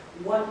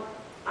 What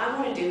I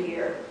want to do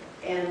here,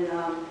 and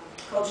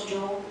Coach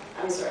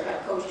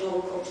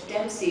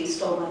Dempsey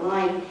stole my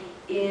line,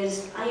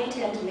 is I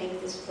intend to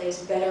make this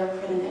place better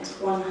for the next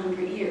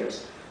 100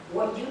 years.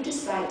 What you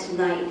decide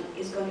tonight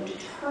is going to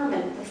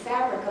determine the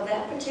fabric of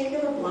that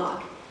particular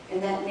block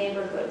and that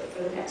neighborhood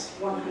for the next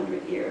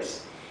 100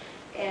 years.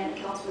 And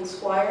Councilman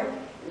Squire,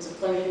 it was a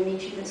pleasure to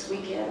meet you this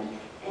weekend.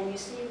 And you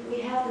see, we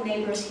have the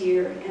neighbors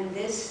here, and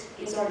this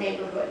is our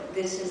neighborhood.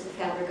 This is the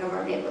fabric of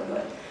our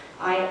neighborhood.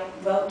 I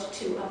vote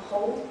to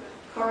uphold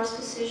Carr's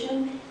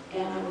decision,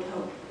 and I would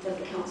hope that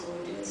the council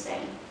would do the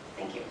same.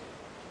 Thank you.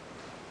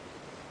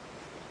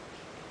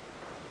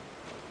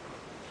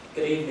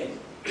 Good evening.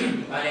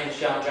 My name is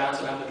John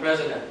Johnson. I'm the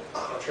president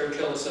of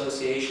Churchill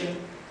Association,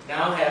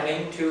 now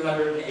having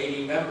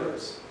 280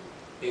 members,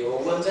 the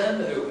old ones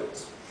and the new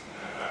ones.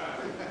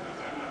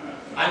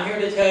 I'm here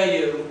to tell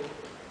you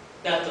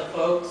that the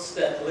folks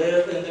that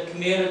live in the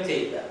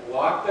community, that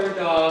walk their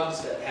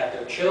dogs, that have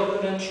their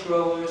children in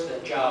strollers,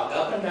 that jog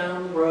up and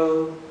down the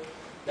road,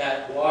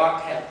 that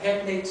walk, have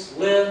picnics,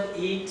 live,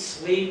 eat,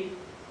 sleep,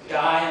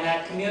 die in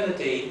that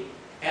community,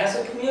 as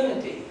a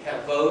community,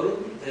 have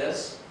voted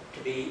this to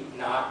be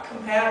not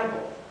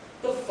compatible.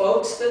 The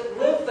folks that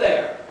live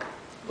there,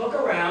 look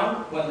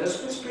around when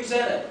this was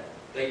presented.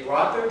 They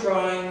brought their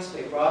drawings,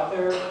 they brought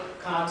their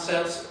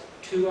concepts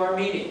to our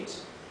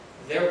meetings.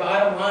 Their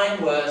bottom line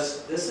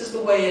was, this is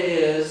the way it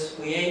is,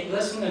 we ain't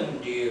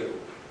listening to you.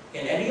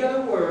 In any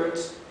other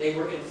words, they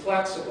were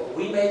inflexible.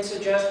 We made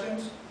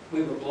suggestions,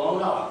 we were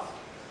blown off.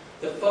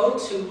 The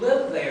folks who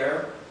live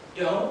there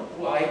don't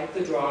like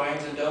the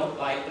drawings and don't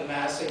like the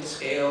massing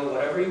scale,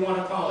 whatever you want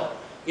to call it.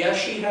 Yes,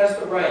 she has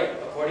the right,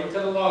 according to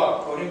the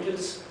law, according to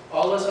this,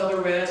 all those other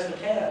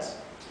razzmatazz.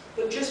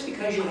 But just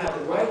because you have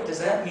the right, does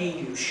that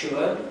mean you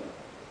should?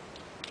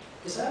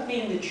 Does that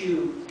mean that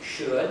you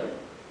should?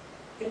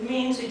 It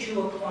means that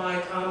you apply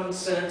common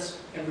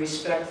sense and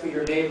respect for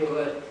your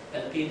neighborhood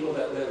and the people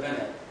that live in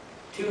it.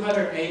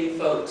 280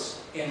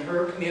 folks in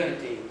her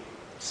community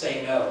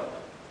say no.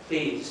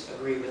 Please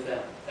agree with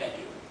them. Thank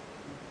you.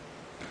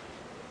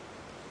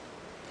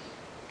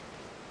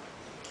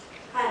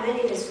 Hi, my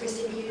name is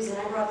Kristen Hughes, and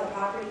I bought the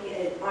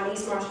property on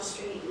East Marshall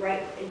Street,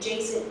 right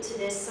adjacent to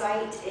this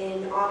site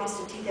in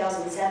August of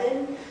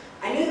 2007.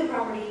 I knew the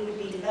property would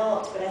be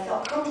developed, but I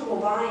felt comfortable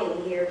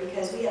buying here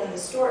because we have a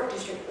historic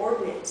district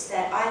ordinance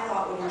that I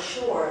thought would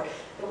ensure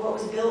that what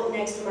was built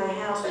next to my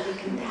house would be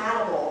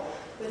compatible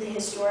with the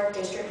historic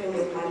district and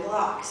with my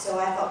block. So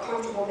I felt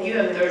comfortable making You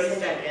have 30 decision.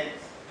 seconds.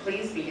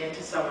 Please begin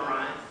to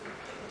summarize.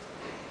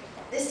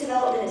 This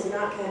development is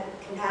not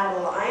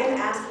compatible. I am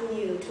asking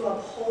you to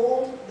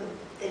uphold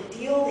the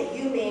deal that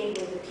you made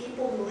with the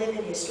people who live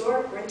in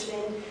historic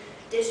Richmond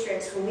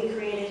districts when we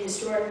created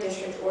historic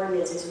district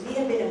ordinances. We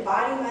have been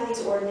abiding by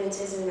these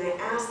ordinances, and I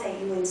ask that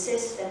you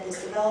insist that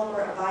this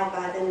developer abide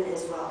by them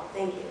as well.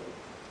 Thank you.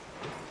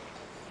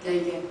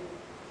 Thank you.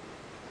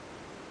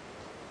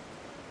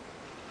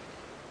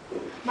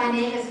 My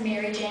name is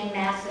Mary Jane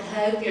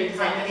Massett-Hogue, the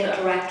Executive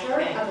Director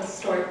of the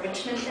Historic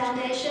Richmond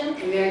Foundation.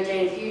 And Mary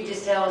Jane, if you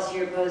just tell us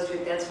you're opposed to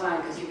it, that's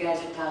fine, because you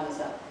guys, your time is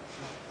up.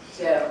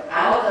 So,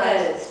 all of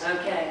those,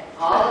 okay,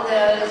 all of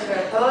those who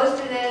are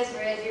opposed to this,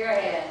 raise your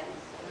hand.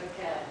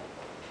 Okay.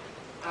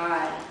 All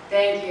right,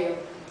 thank you.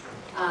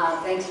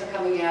 Thanks for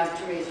coming out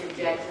to raise your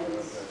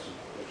objections.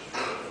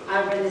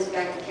 I'll bring this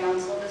back to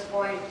council at this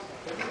point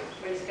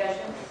for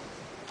discussion.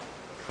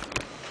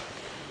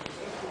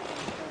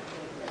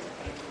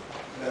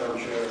 Madam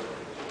Chair,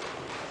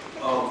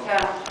 I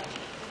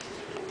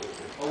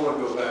want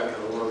to go back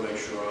and I want to make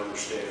sure I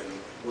understand.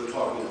 We're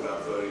talking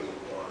about voting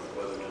on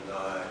whether to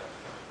deny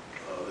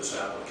this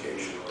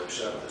application or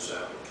accept this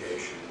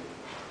application.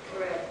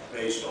 Correct.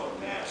 Based on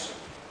massing.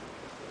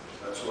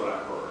 That's what I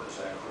heard. Is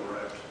that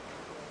correct?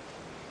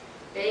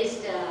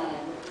 Based on,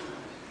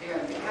 there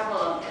are a couple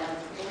of them.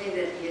 I believe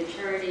that the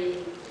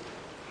attorney,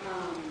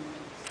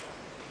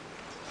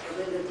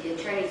 for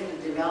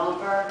the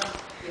developer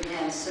would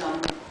have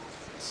some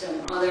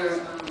other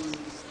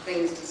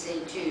things to say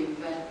too,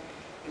 but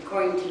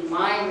according to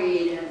my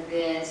read of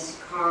this,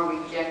 Carr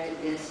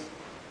rejected this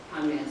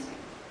on massing.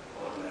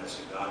 On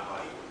massing, not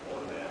height,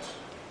 on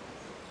massing.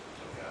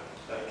 Okay,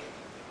 thank you.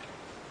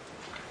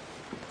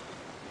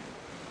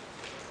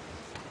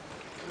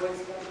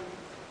 What's that?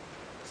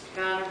 Mr.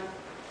 Connor?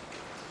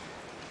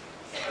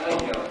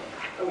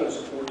 I'm going to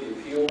support the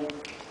appeal.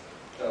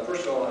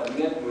 First of all, I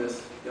met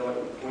with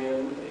Delegate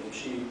Quinn, and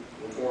she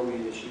informed me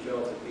that she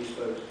felt that these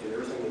folks did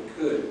everything they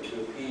could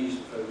to appease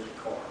the folks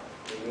at Carr.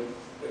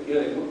 They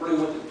really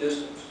went the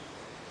distance.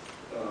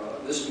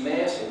 This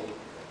massing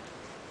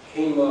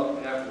came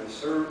up after the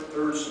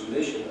third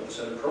submission of a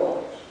set of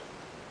drawings.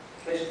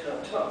 It makes it kind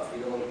of tough,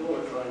 you know, when people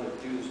are trying to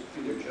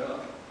do their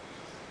job.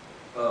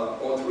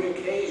 On 3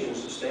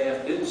 occasions, the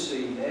staff didn't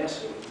see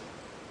massing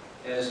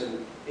as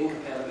an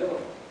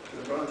incompatibility to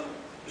the project.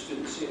 Just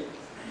didn't see it.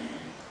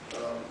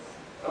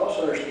 I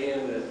also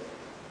understand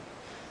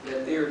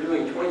that they're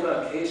doing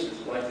 25 cases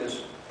like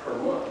this per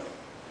month.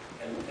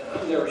 And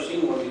I've never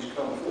seen one of these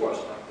come before us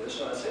like this,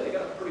 so I'd say they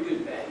got a pretty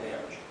good batting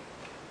average.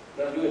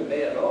 Not doing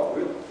bad at all,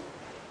 really.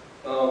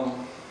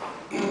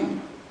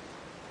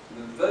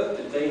 The vote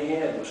that they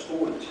had was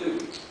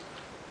 4-2.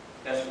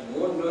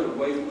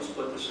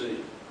 see.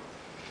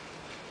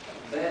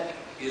 That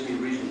gives me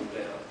reasonable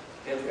doubt.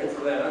 And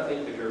for that, I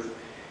think that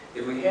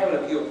if we have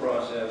an appeal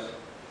process,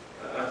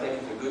 I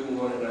think it's a good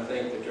one, and I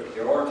think that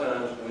there are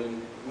times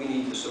when we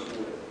need to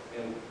support it.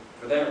 And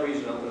for that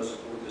reason, I'm going to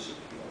support this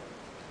appeal.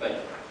 Thank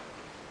you.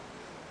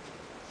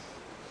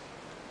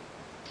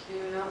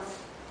 Anyone else?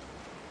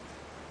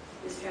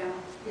 Ms. Brown?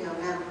 Yeah,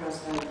 Madam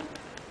President,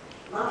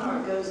 my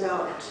heart goes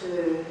out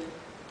to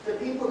the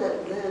people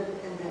that live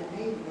in that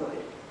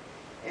neighborhood.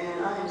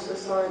 And I am so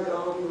sorry that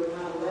all of you are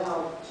not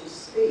allowed to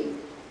speak.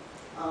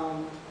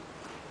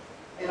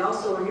 And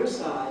also on your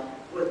side,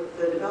 with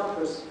the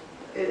developers,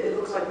 it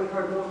looks like we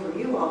heard more from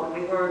you all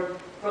than we heard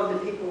from the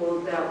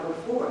people that were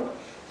for it.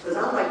 Because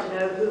I'd like to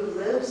know who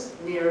lives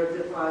near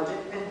the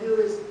project and who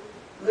is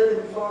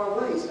living far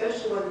away,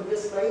 especially when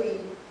this lady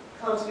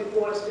comes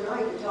before us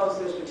tonight to tell us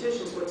there's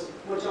petitions,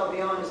 which I'll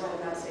be honest, I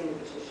have not seen the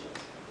petitions.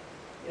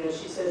 You know,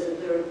 she says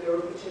that there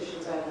were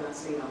petitions, I have not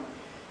seen them.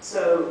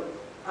 So,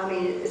 I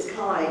mean, it's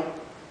kind of like,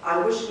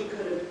 I wish we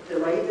could have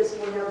delayed this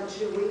for another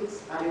 2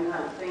 weeks. I do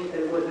not think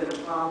that it would have been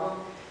a problem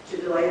to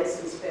delay it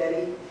since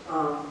Betty,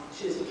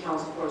 she's the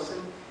council person.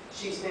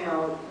 She's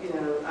now, you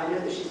know, I know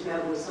that she's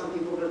met with some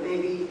people, but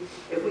maybe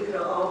if we could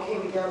have all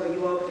came together,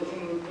 you all could have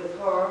came with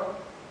her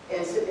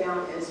and sit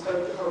down and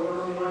spoke to her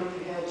one-on-one if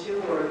you had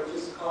to, or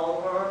just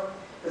call her.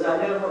 Because I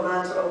know her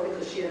lines are open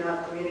because she and I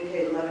have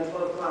communicated 11,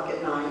 12 o'clock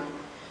at night.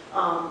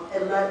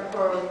 And let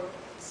her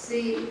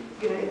see,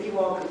 you know, if you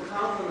all could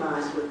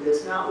compromise with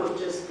this, not with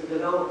just the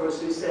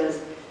developers who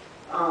says,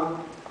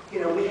 you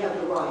know, we have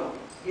the right.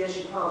 Yes,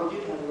 you probably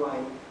do have the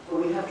right, but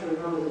we have to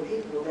remember the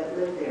people that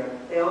live there.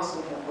 They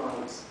also have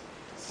rights.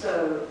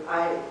 So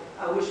I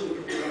wish we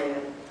could delay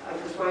it.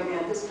 Because right now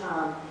at this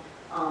time,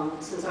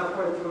 since I've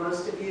heard from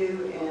most of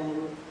you,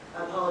 and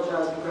I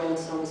apologize, my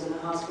grandson was in the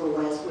hospital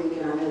last week,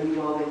 and I know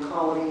you all been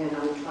calling me, and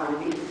I'm trying to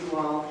meet with you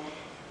all.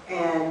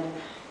 And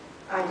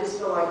I just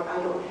feel like I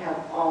don't have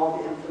all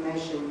the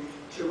information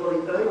to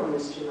really vote on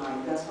this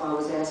tonight. That's why I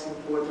was asking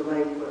for a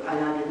delay, and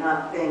I did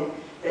not think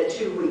that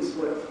 2 weeks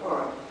would have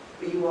hurt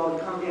for you all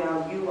to come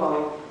down, you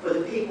all, for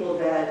the people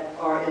that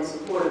are in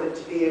support of it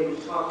to be able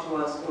to talk to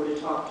us or to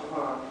talk to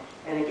her.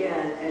 And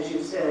again, as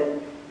you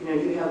said, you know,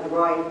 you have the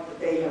right, but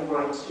they have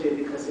rights too,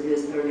 because it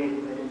is their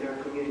neighborhood and their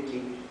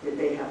community that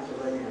they have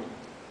to live in.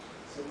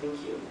 So thank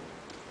you.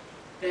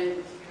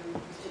 Then,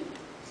 Mr.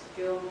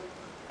 Jewell?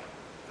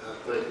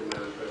 Thank you,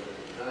 Madam President.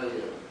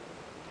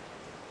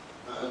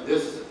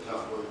 This is a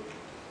tough one.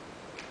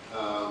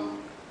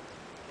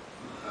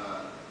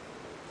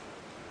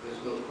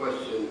 There's no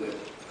question that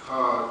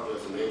CAR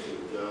does an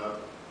excellent job.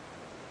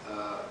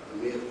 The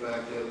mere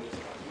fact that you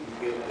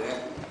get that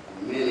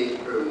many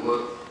per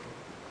month,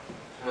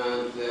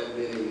 times that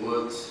many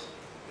months,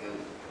 and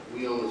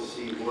we only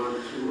see 1,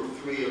 2, or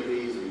 3 of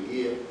these a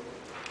year,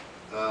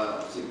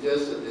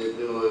 suggests that they're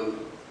doing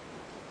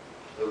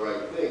the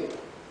right thing.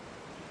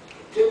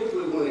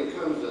 Typically, when it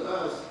comes to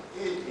us,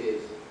 it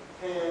is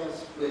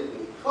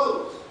hair-splitting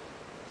close.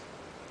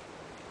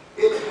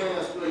 It's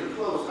hair-splitting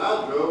close.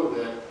 I drove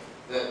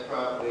that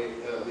property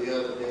the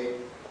other day,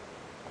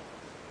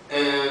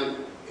 and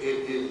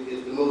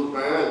it's the most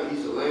barren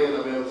piece of land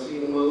I've ever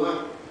seen in my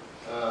life.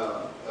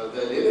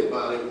 That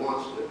anybody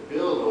wants to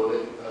build on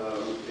it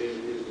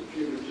is a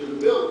tribute to the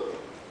builder.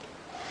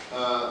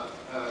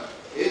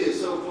 It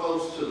is so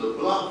close to the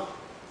bluff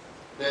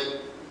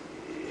that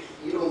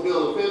you don't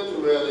build a fence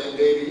around that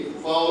baby, you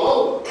can fall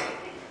over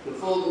to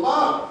full the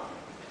bottom.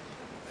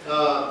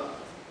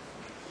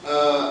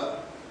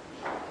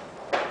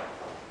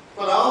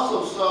 But I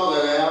also saw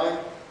that alley.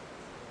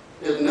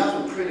 There's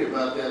nothing pretty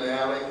about that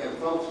alley, and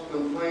folks are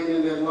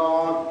complaining that,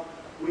 Lord,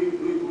 we're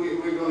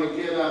going to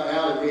get our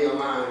alley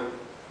realigned.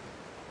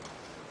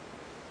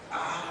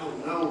 I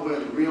don't know where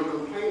the real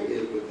complaint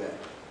is with that.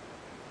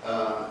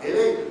 It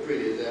ain't the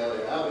prettiest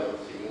alley I've ever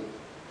seen.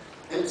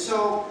 And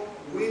so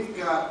we've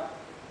got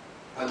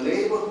a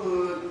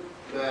neighborhood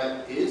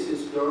that is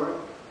historic,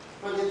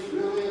 but it's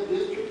really a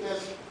district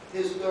that's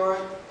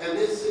historic, and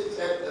this sits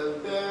at the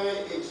very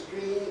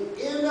extreme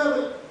end of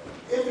it.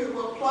 If it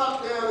were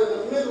plopped down in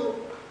the middle,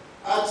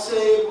 I'd say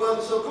it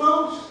wasn't so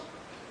close.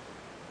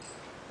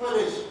 But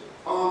it's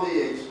on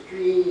the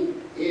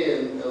extreme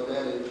end of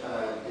that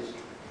entire district.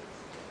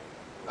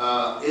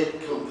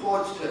 It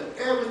comports to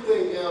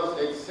everything else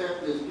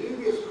except this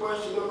dubious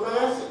question of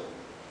massing.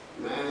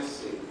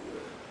 Massing.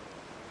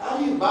 How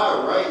do you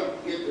by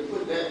right get to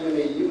put that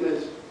many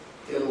units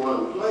in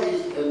one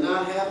place and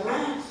not have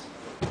mass?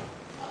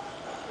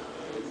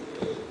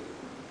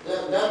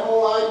 That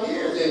whole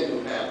idea is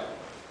incompatible.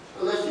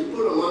 Unless you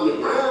put them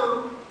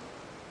underground.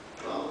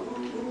 Well,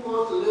 who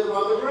wants to live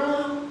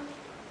underground?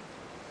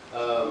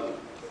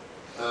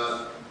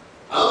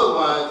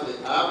 Otherwise, it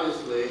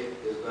obviously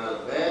is not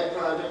a bad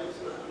project, it's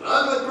not an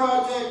ugly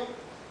project,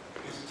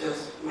 it's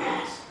just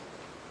mass.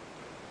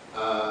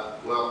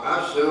 Well,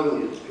 I've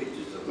shown you the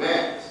pictures of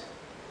mass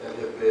that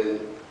have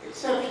been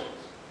exceptions.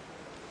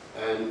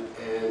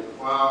 And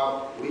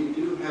while we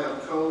do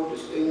have code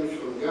distinguished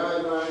from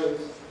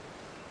guidelines,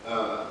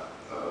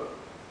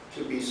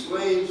 to be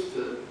slaves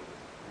to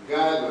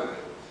guidelines,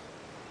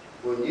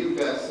 when you've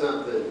got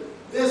something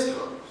this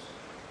close,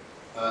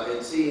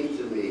 it seems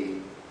to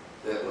me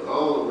that with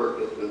all the work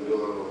that's been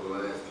going on over the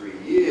last 3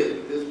 years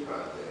with this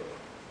project,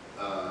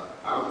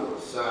 I'm going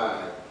to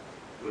side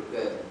with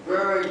that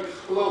very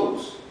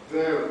close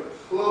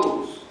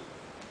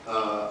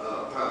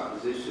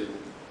proposition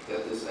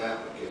that this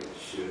applicant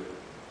should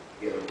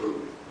get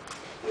approved.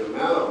 The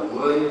amount of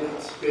money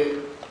that's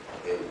spent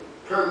in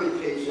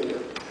permutation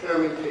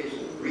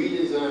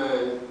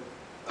redesign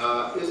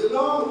is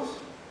enormous.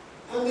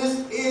 And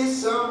this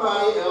is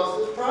somebody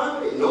else's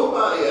property.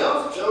 Nobody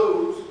else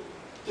chose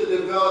to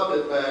develop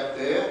it back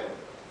there.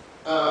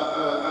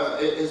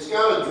 It's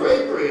got a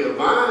drapery of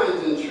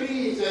vines and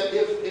trees that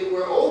if it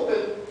were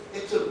open,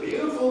 it's a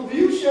beautiful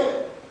view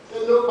shed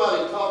that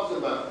nobody talks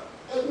about.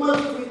 As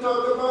much as we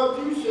talk about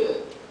view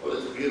shed. Well,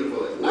 it's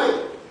beautiful at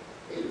night.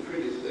 It's the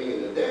prettiest thing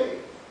in the day.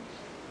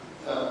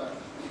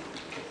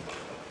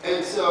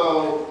 And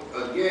so,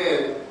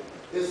 again,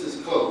 this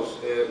is close,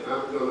 and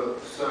I'm going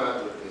to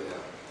side with it.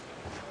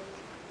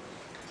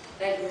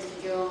 Thank you,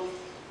 Mr. Jones.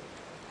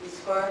 Ms.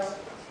 Sparks?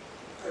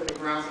 President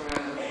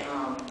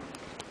Graziano,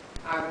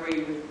 I agree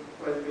with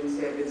what's been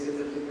said. This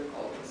is a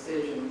difficult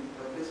decision,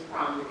 but this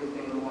project has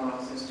been going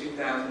on since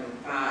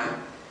 2005.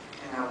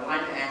 And I would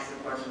like to ask the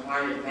question,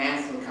 why did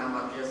massing come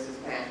up just this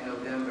past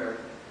November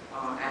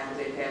after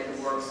they had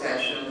the work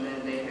session and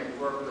then they had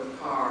worked with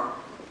CAR?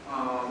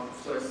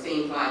 So it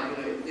seems like,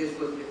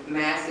 if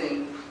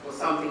massing was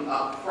something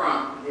up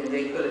front, then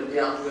they could have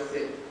dealt with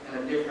it in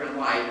a different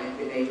light and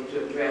been able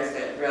to address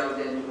that rather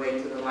than to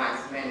wait to the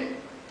last minute.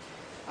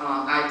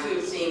 I too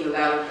have seen the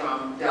letter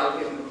from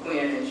Delegate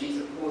McQuinn, and she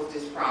supports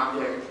this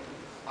project,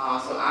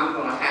 so I'm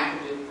going to have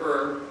to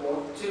defer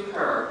to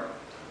her.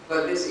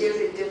 But this is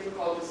a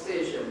difficult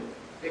decision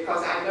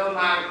because I know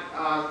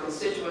my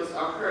constituents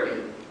are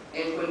hurting,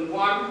 and when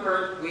one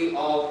hurt, we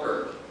all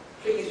hurt.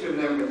 Please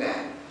remember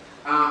that.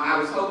 I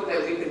was hoping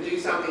that we could do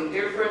something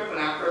different. When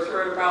I first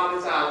heard about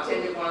this, I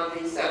attended one of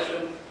these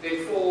sessions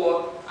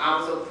before I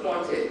was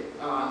appointed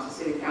to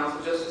City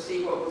Council just to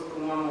see what was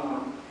going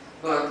on.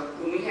 But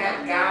when we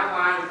have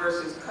guidelines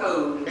versus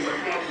code and what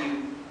have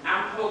you,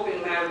 I'm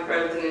hoping, Madam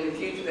President, in the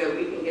future that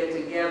we can get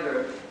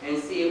together and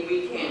see if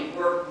we can't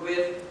work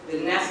with the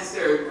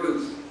necessary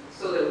groups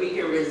so that we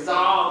can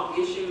resolve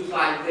issues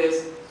like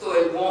this so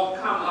it won't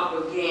come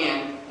up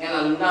again in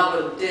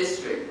another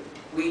district.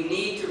 We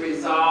need to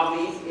resolve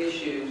these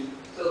issues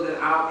so that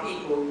our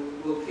people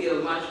will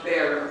feel much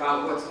better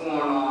about what's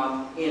going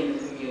on in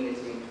the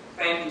community.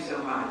 Thank you so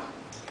much.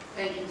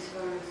 Thank you, Ms.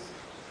 Sparks.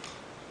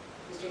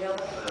 Mr. Hill?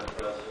 Madam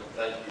President,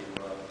 thank you,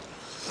 Madam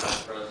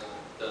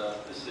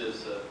President. This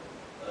is a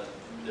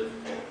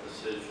difficult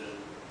decision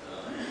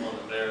on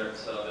the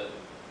merits of it.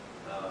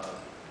 I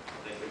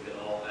think we can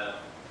all have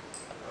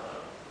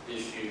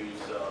issues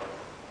of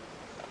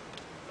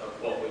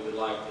what we would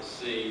like to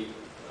see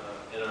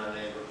in our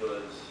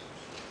neighborhoods.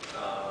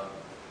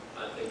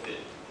 I think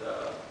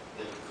that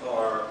the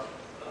CAR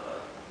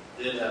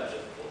did have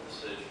difficult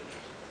decisions.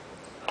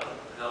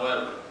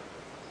 However,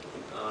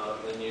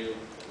 when you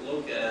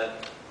look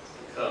at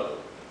the code,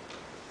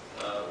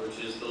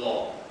 which is the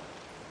law,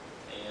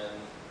 and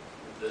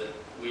that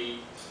we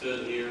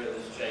stood here in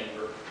this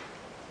chamber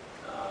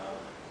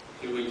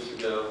 2 weeks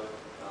ago,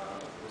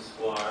 Ms.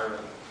 Squire,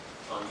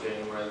 on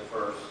January the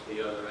 1st,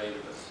 the other 8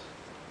 of us,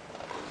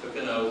 we took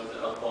an oath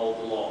to uphold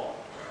the law.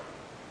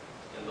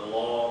 And the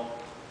law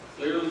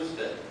clearly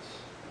states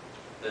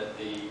that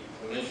the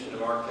Commission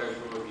of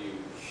Architectural Review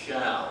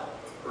shall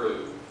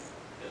approve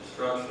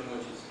construction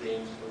which is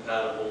deemed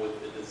compatible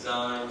with the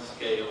design,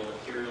 scale,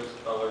 materials,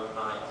 color,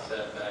 height,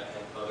 setback,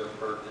 and other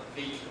pertinent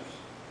features.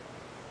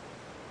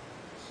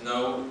 There's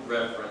no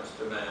reference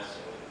to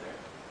massing in there.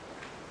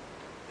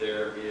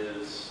 There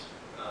is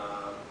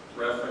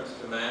reference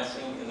to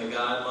massing in the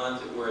guidelines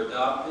that were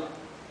adopted.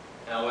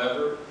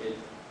 However, it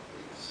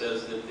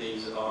says that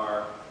these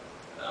are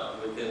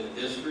within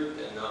the district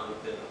and not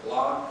within the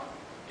block,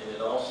 and it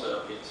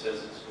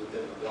says it's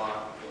within the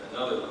block in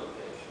another location.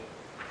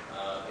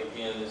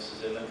 Again, this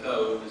is in the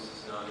code, this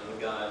is not in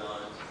the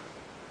guidelines,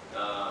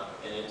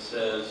 and it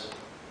says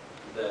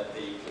that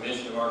the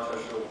Commission of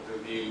Architectural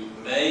Review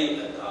may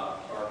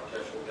adopt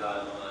architectural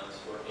guidelines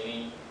for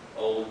any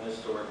old and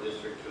historic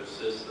district to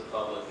assist the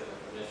public and the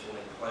Commission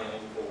in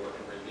planning for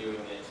and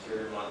reviewing the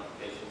exterior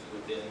modifications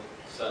within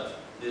such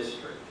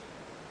district.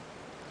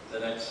 The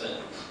next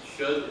sentence,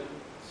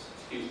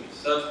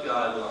 such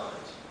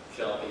guidelines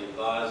shall be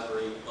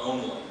advisory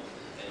only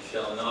and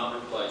shall not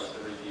replace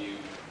the review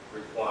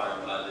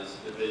required by this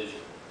division.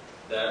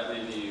 That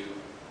review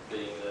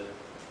being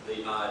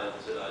the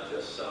items that I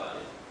just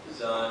cited: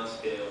 design,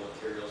 scale,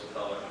 materials,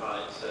 color,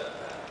 height,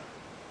 setback.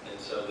 And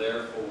so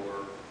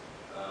therefore,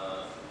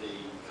 the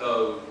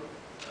code,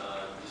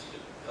 just to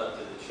cut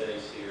to the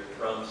chase here,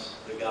 trumps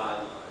the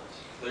guidelines.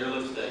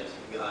 Clearly states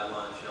the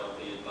guidelines shall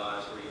be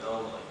advisory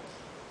only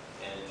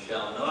and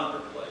shall not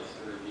replace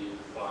the review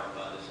required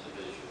by this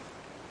division.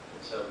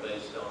 And so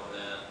based on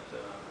that,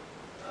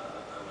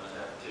 I'm going to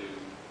have to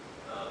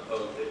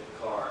vote that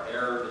CAR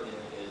erred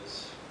in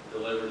its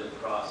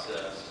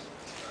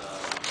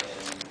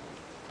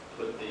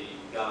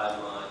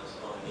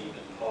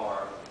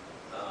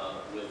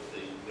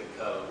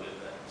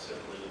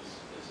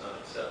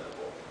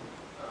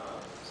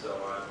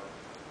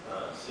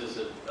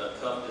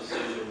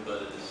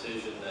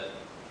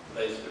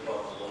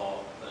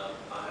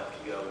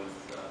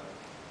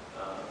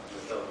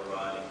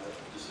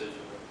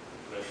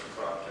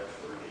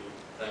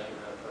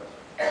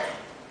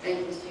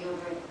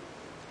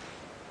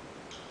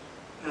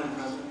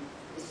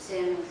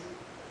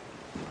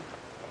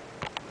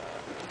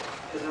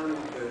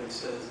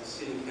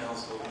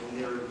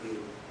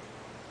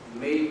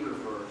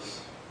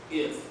cars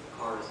if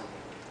car is in there.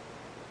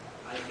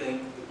 I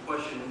think the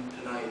question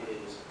tonight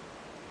is,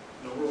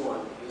 number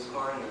one, is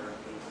car in there? Number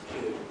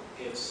two,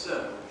 if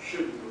so,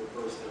 should we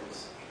reverse their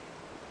decision?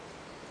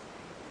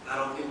 I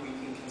don't think we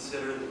can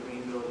consider the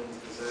green buildings,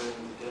 the zoning,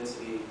 the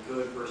density,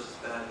 good versus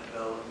bad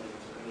development,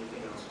 or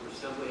anything else. We're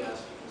simply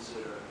asked to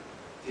consider,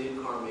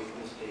 did CAR make a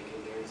mistake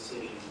in their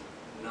decision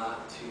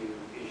not to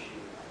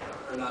issue,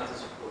 or not to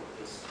support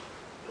this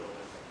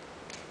building?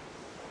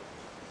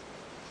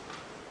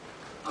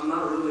 I'm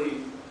not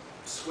really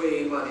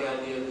swayed by the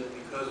idea that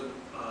because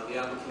the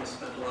applicant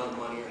spent a lot of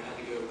money or had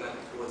to go back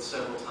and forth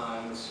several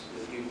times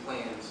with new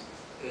plans,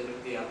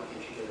 that the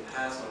applicant should get a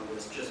pass on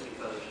this just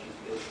because she's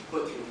been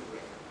put through the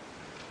ringer.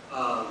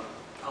 I'm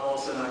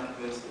also not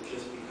convinced that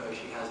just because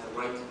she has the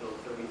right to build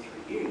 33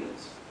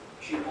 units,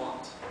 she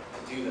ought to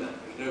do that.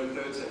 There's no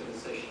code section that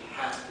says she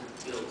has to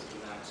build to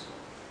the maximum.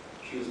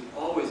 She is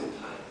always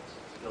entitled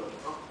to build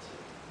up to.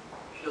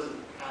 She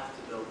doesn't have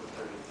to build the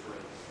 33.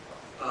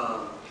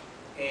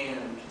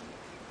 And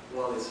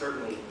while they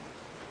certainly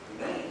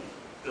may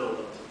build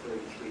up to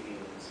 33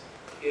 units,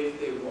 if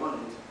they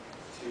wanted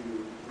to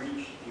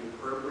reach the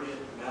appropriate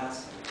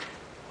massing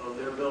of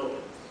their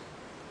buildings,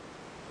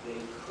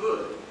 they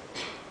could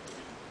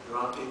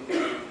drop in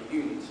the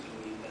units to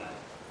meet that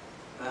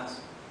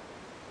massing.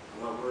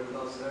 I'm not worried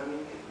about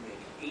zoning. They can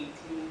make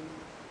 18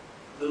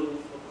 little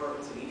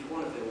apartments in each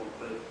one if they want,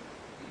 but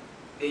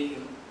they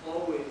can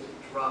always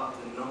drop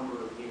the number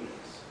of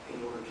units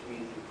in order to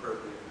meet the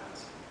appropriate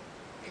massing.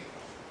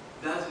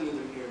 That's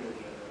neither here nor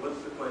the other. What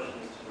the question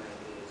is tonight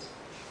is,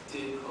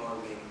 did CAR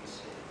make a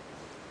mistake?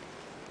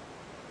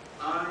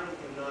 I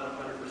am not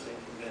 100%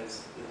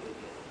 convinced that they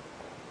did.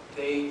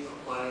 They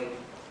applied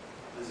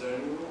the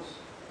zoning rules,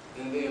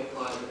 then they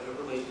applied the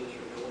overlay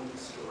district and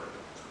historic,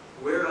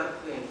 where I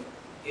think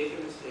if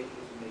a mistake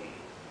was made,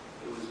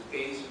 it was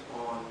based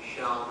on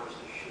shall versus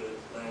should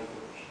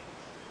language.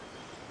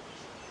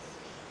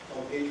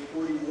 On page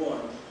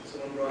 41,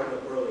 someone brought it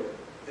up earlier,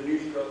 the new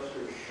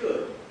structure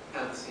should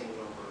have the same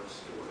number of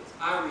stories.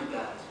 I read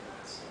that as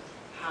mass.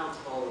 How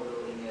tall the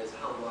building is,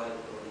 how wide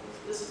the building is.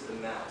 This is the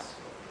mass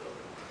of the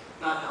building,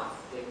 not how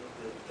thick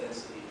the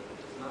density of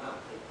it is, not how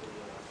thick the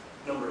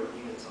number of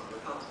units are,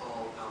 how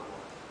tall, how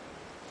wide.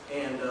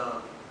 And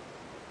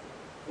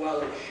while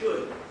it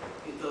should,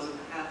 it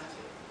doesn't have to.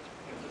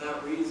 And for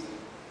that reason,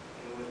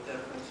 and with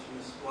deference to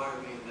Ms. Squire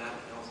being that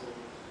council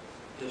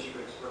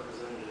district's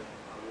representative,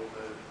 I will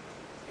vote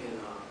in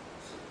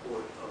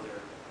support of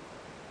their.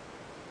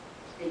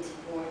 In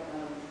support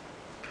of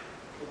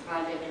the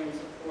project or in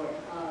support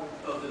of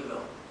the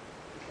development.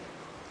 Okay.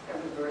 A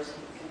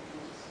reversing.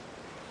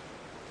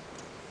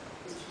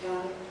 Mr.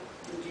 Tyler,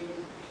 would you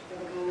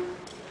have a comment?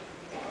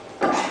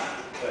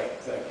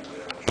 Thank you,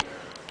 Madam Chair.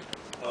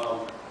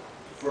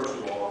 First of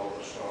all, I want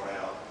to start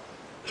out.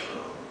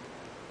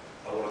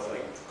 I want to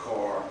thank the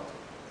CAR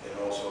and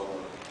also I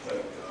want to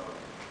thank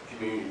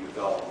community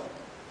development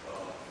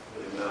for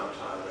the amount of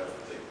time and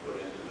effort they put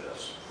into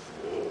this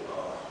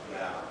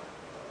matter.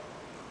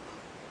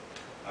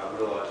 I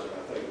realize, and I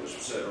think it was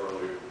said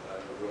earlier, I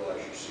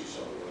realize you see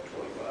something like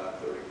 25,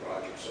 30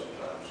 projects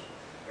sometimes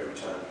every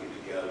time you get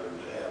together, and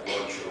to have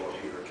one show up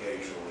here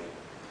occasionally,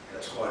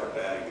 that's quite a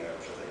batting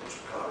average. I think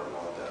Mr. Connor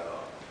brought that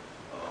up.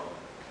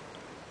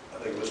 I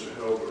think Mr.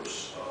 Hilbert's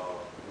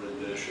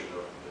rendition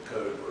of the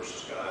code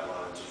versus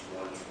guidelines is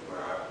one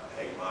where I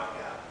hang my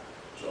hat,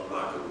 so I'm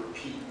not going to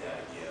repeat that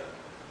again.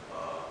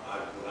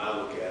 When I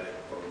look at it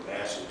from a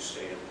massing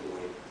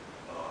standpoint,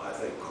 I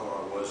think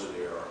CAR was an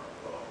error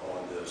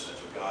on this as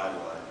a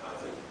guideline. I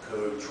think the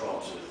code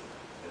trumps it,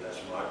 and that's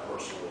my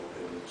personal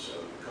opinion. So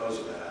because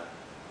of that,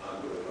 I'm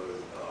going to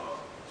vote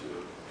to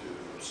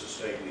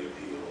sustain the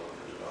appeal of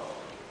the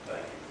development.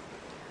 Thank you.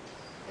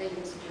 Thank you,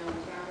 Mr.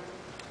 Jones.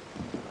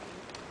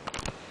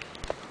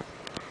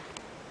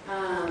 I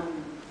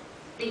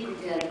think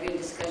we've had a good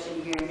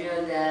discussion here. I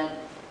know that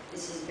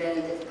this has been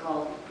a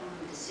difficult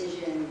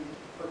decision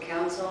for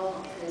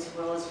council as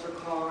well as for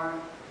CAR.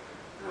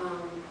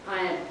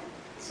 I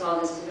saw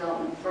this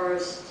development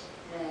first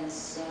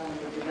as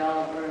the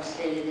developer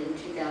stated in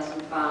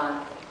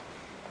 2005.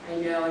 I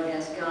know it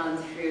has gone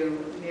through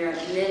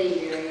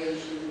many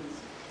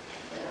variations,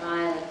 but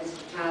I, like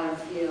Mr. Tyler,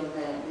 feel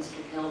that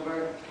Mr.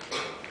 Hilbert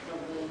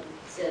probably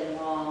said it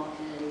all,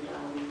 and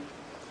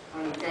I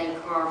want to thank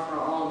CAR for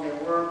all of their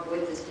work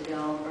with this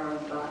developer,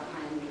 but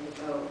I'm going to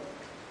vote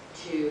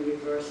to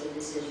reverse the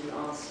decision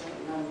also.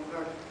 Madam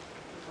Clerk,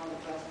 call the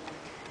question.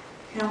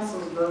 Council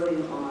is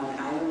voting on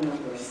item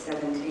number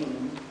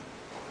 17,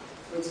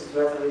 which is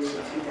resolution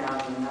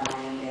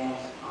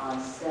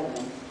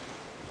 2009-R7,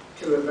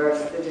 to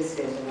reverse the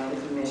decision of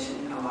the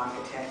Commission of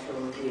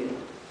Architectural Review.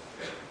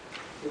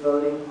 You're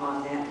voting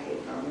on that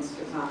paper.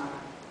 Mr. Connor?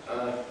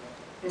 Aye.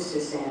 Mr.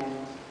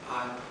 Samuels?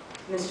 Aye.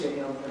 Mr.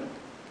 Hilbert?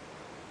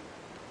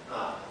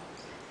 Aye.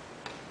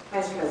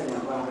 Vice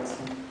President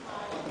Robertson?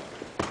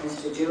 Aye.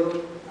 Mr.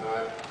 Jewell?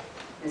 Aye.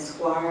 Ms.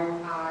 Squire?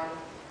 Aye.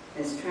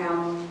 Ms.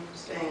 Trammell?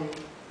 Abstain.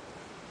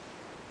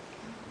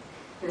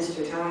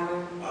 Mr.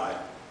 Tyler? Aye.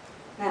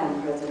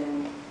 Madam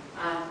President?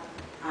 Aye.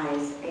 I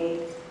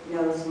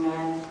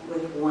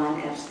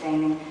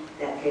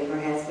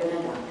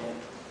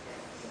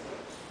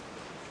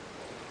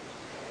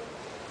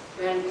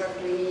Madam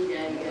Clerk, we need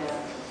a,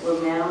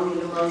 We'll now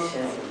need a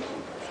motion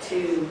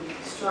to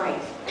strike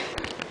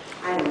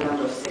item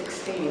number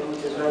 16,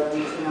 which is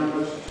resolution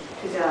number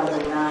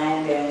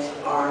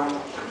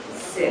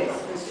 2009-R6.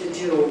 Mr.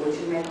 Jewell, would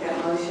you make that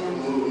motion?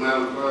 Move,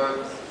 Madam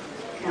Clerk.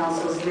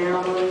 Council is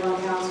now voting on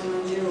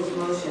Councilman Jewell's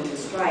motion to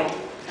strike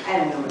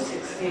item number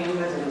 16,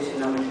 resolution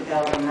number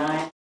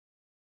 2009.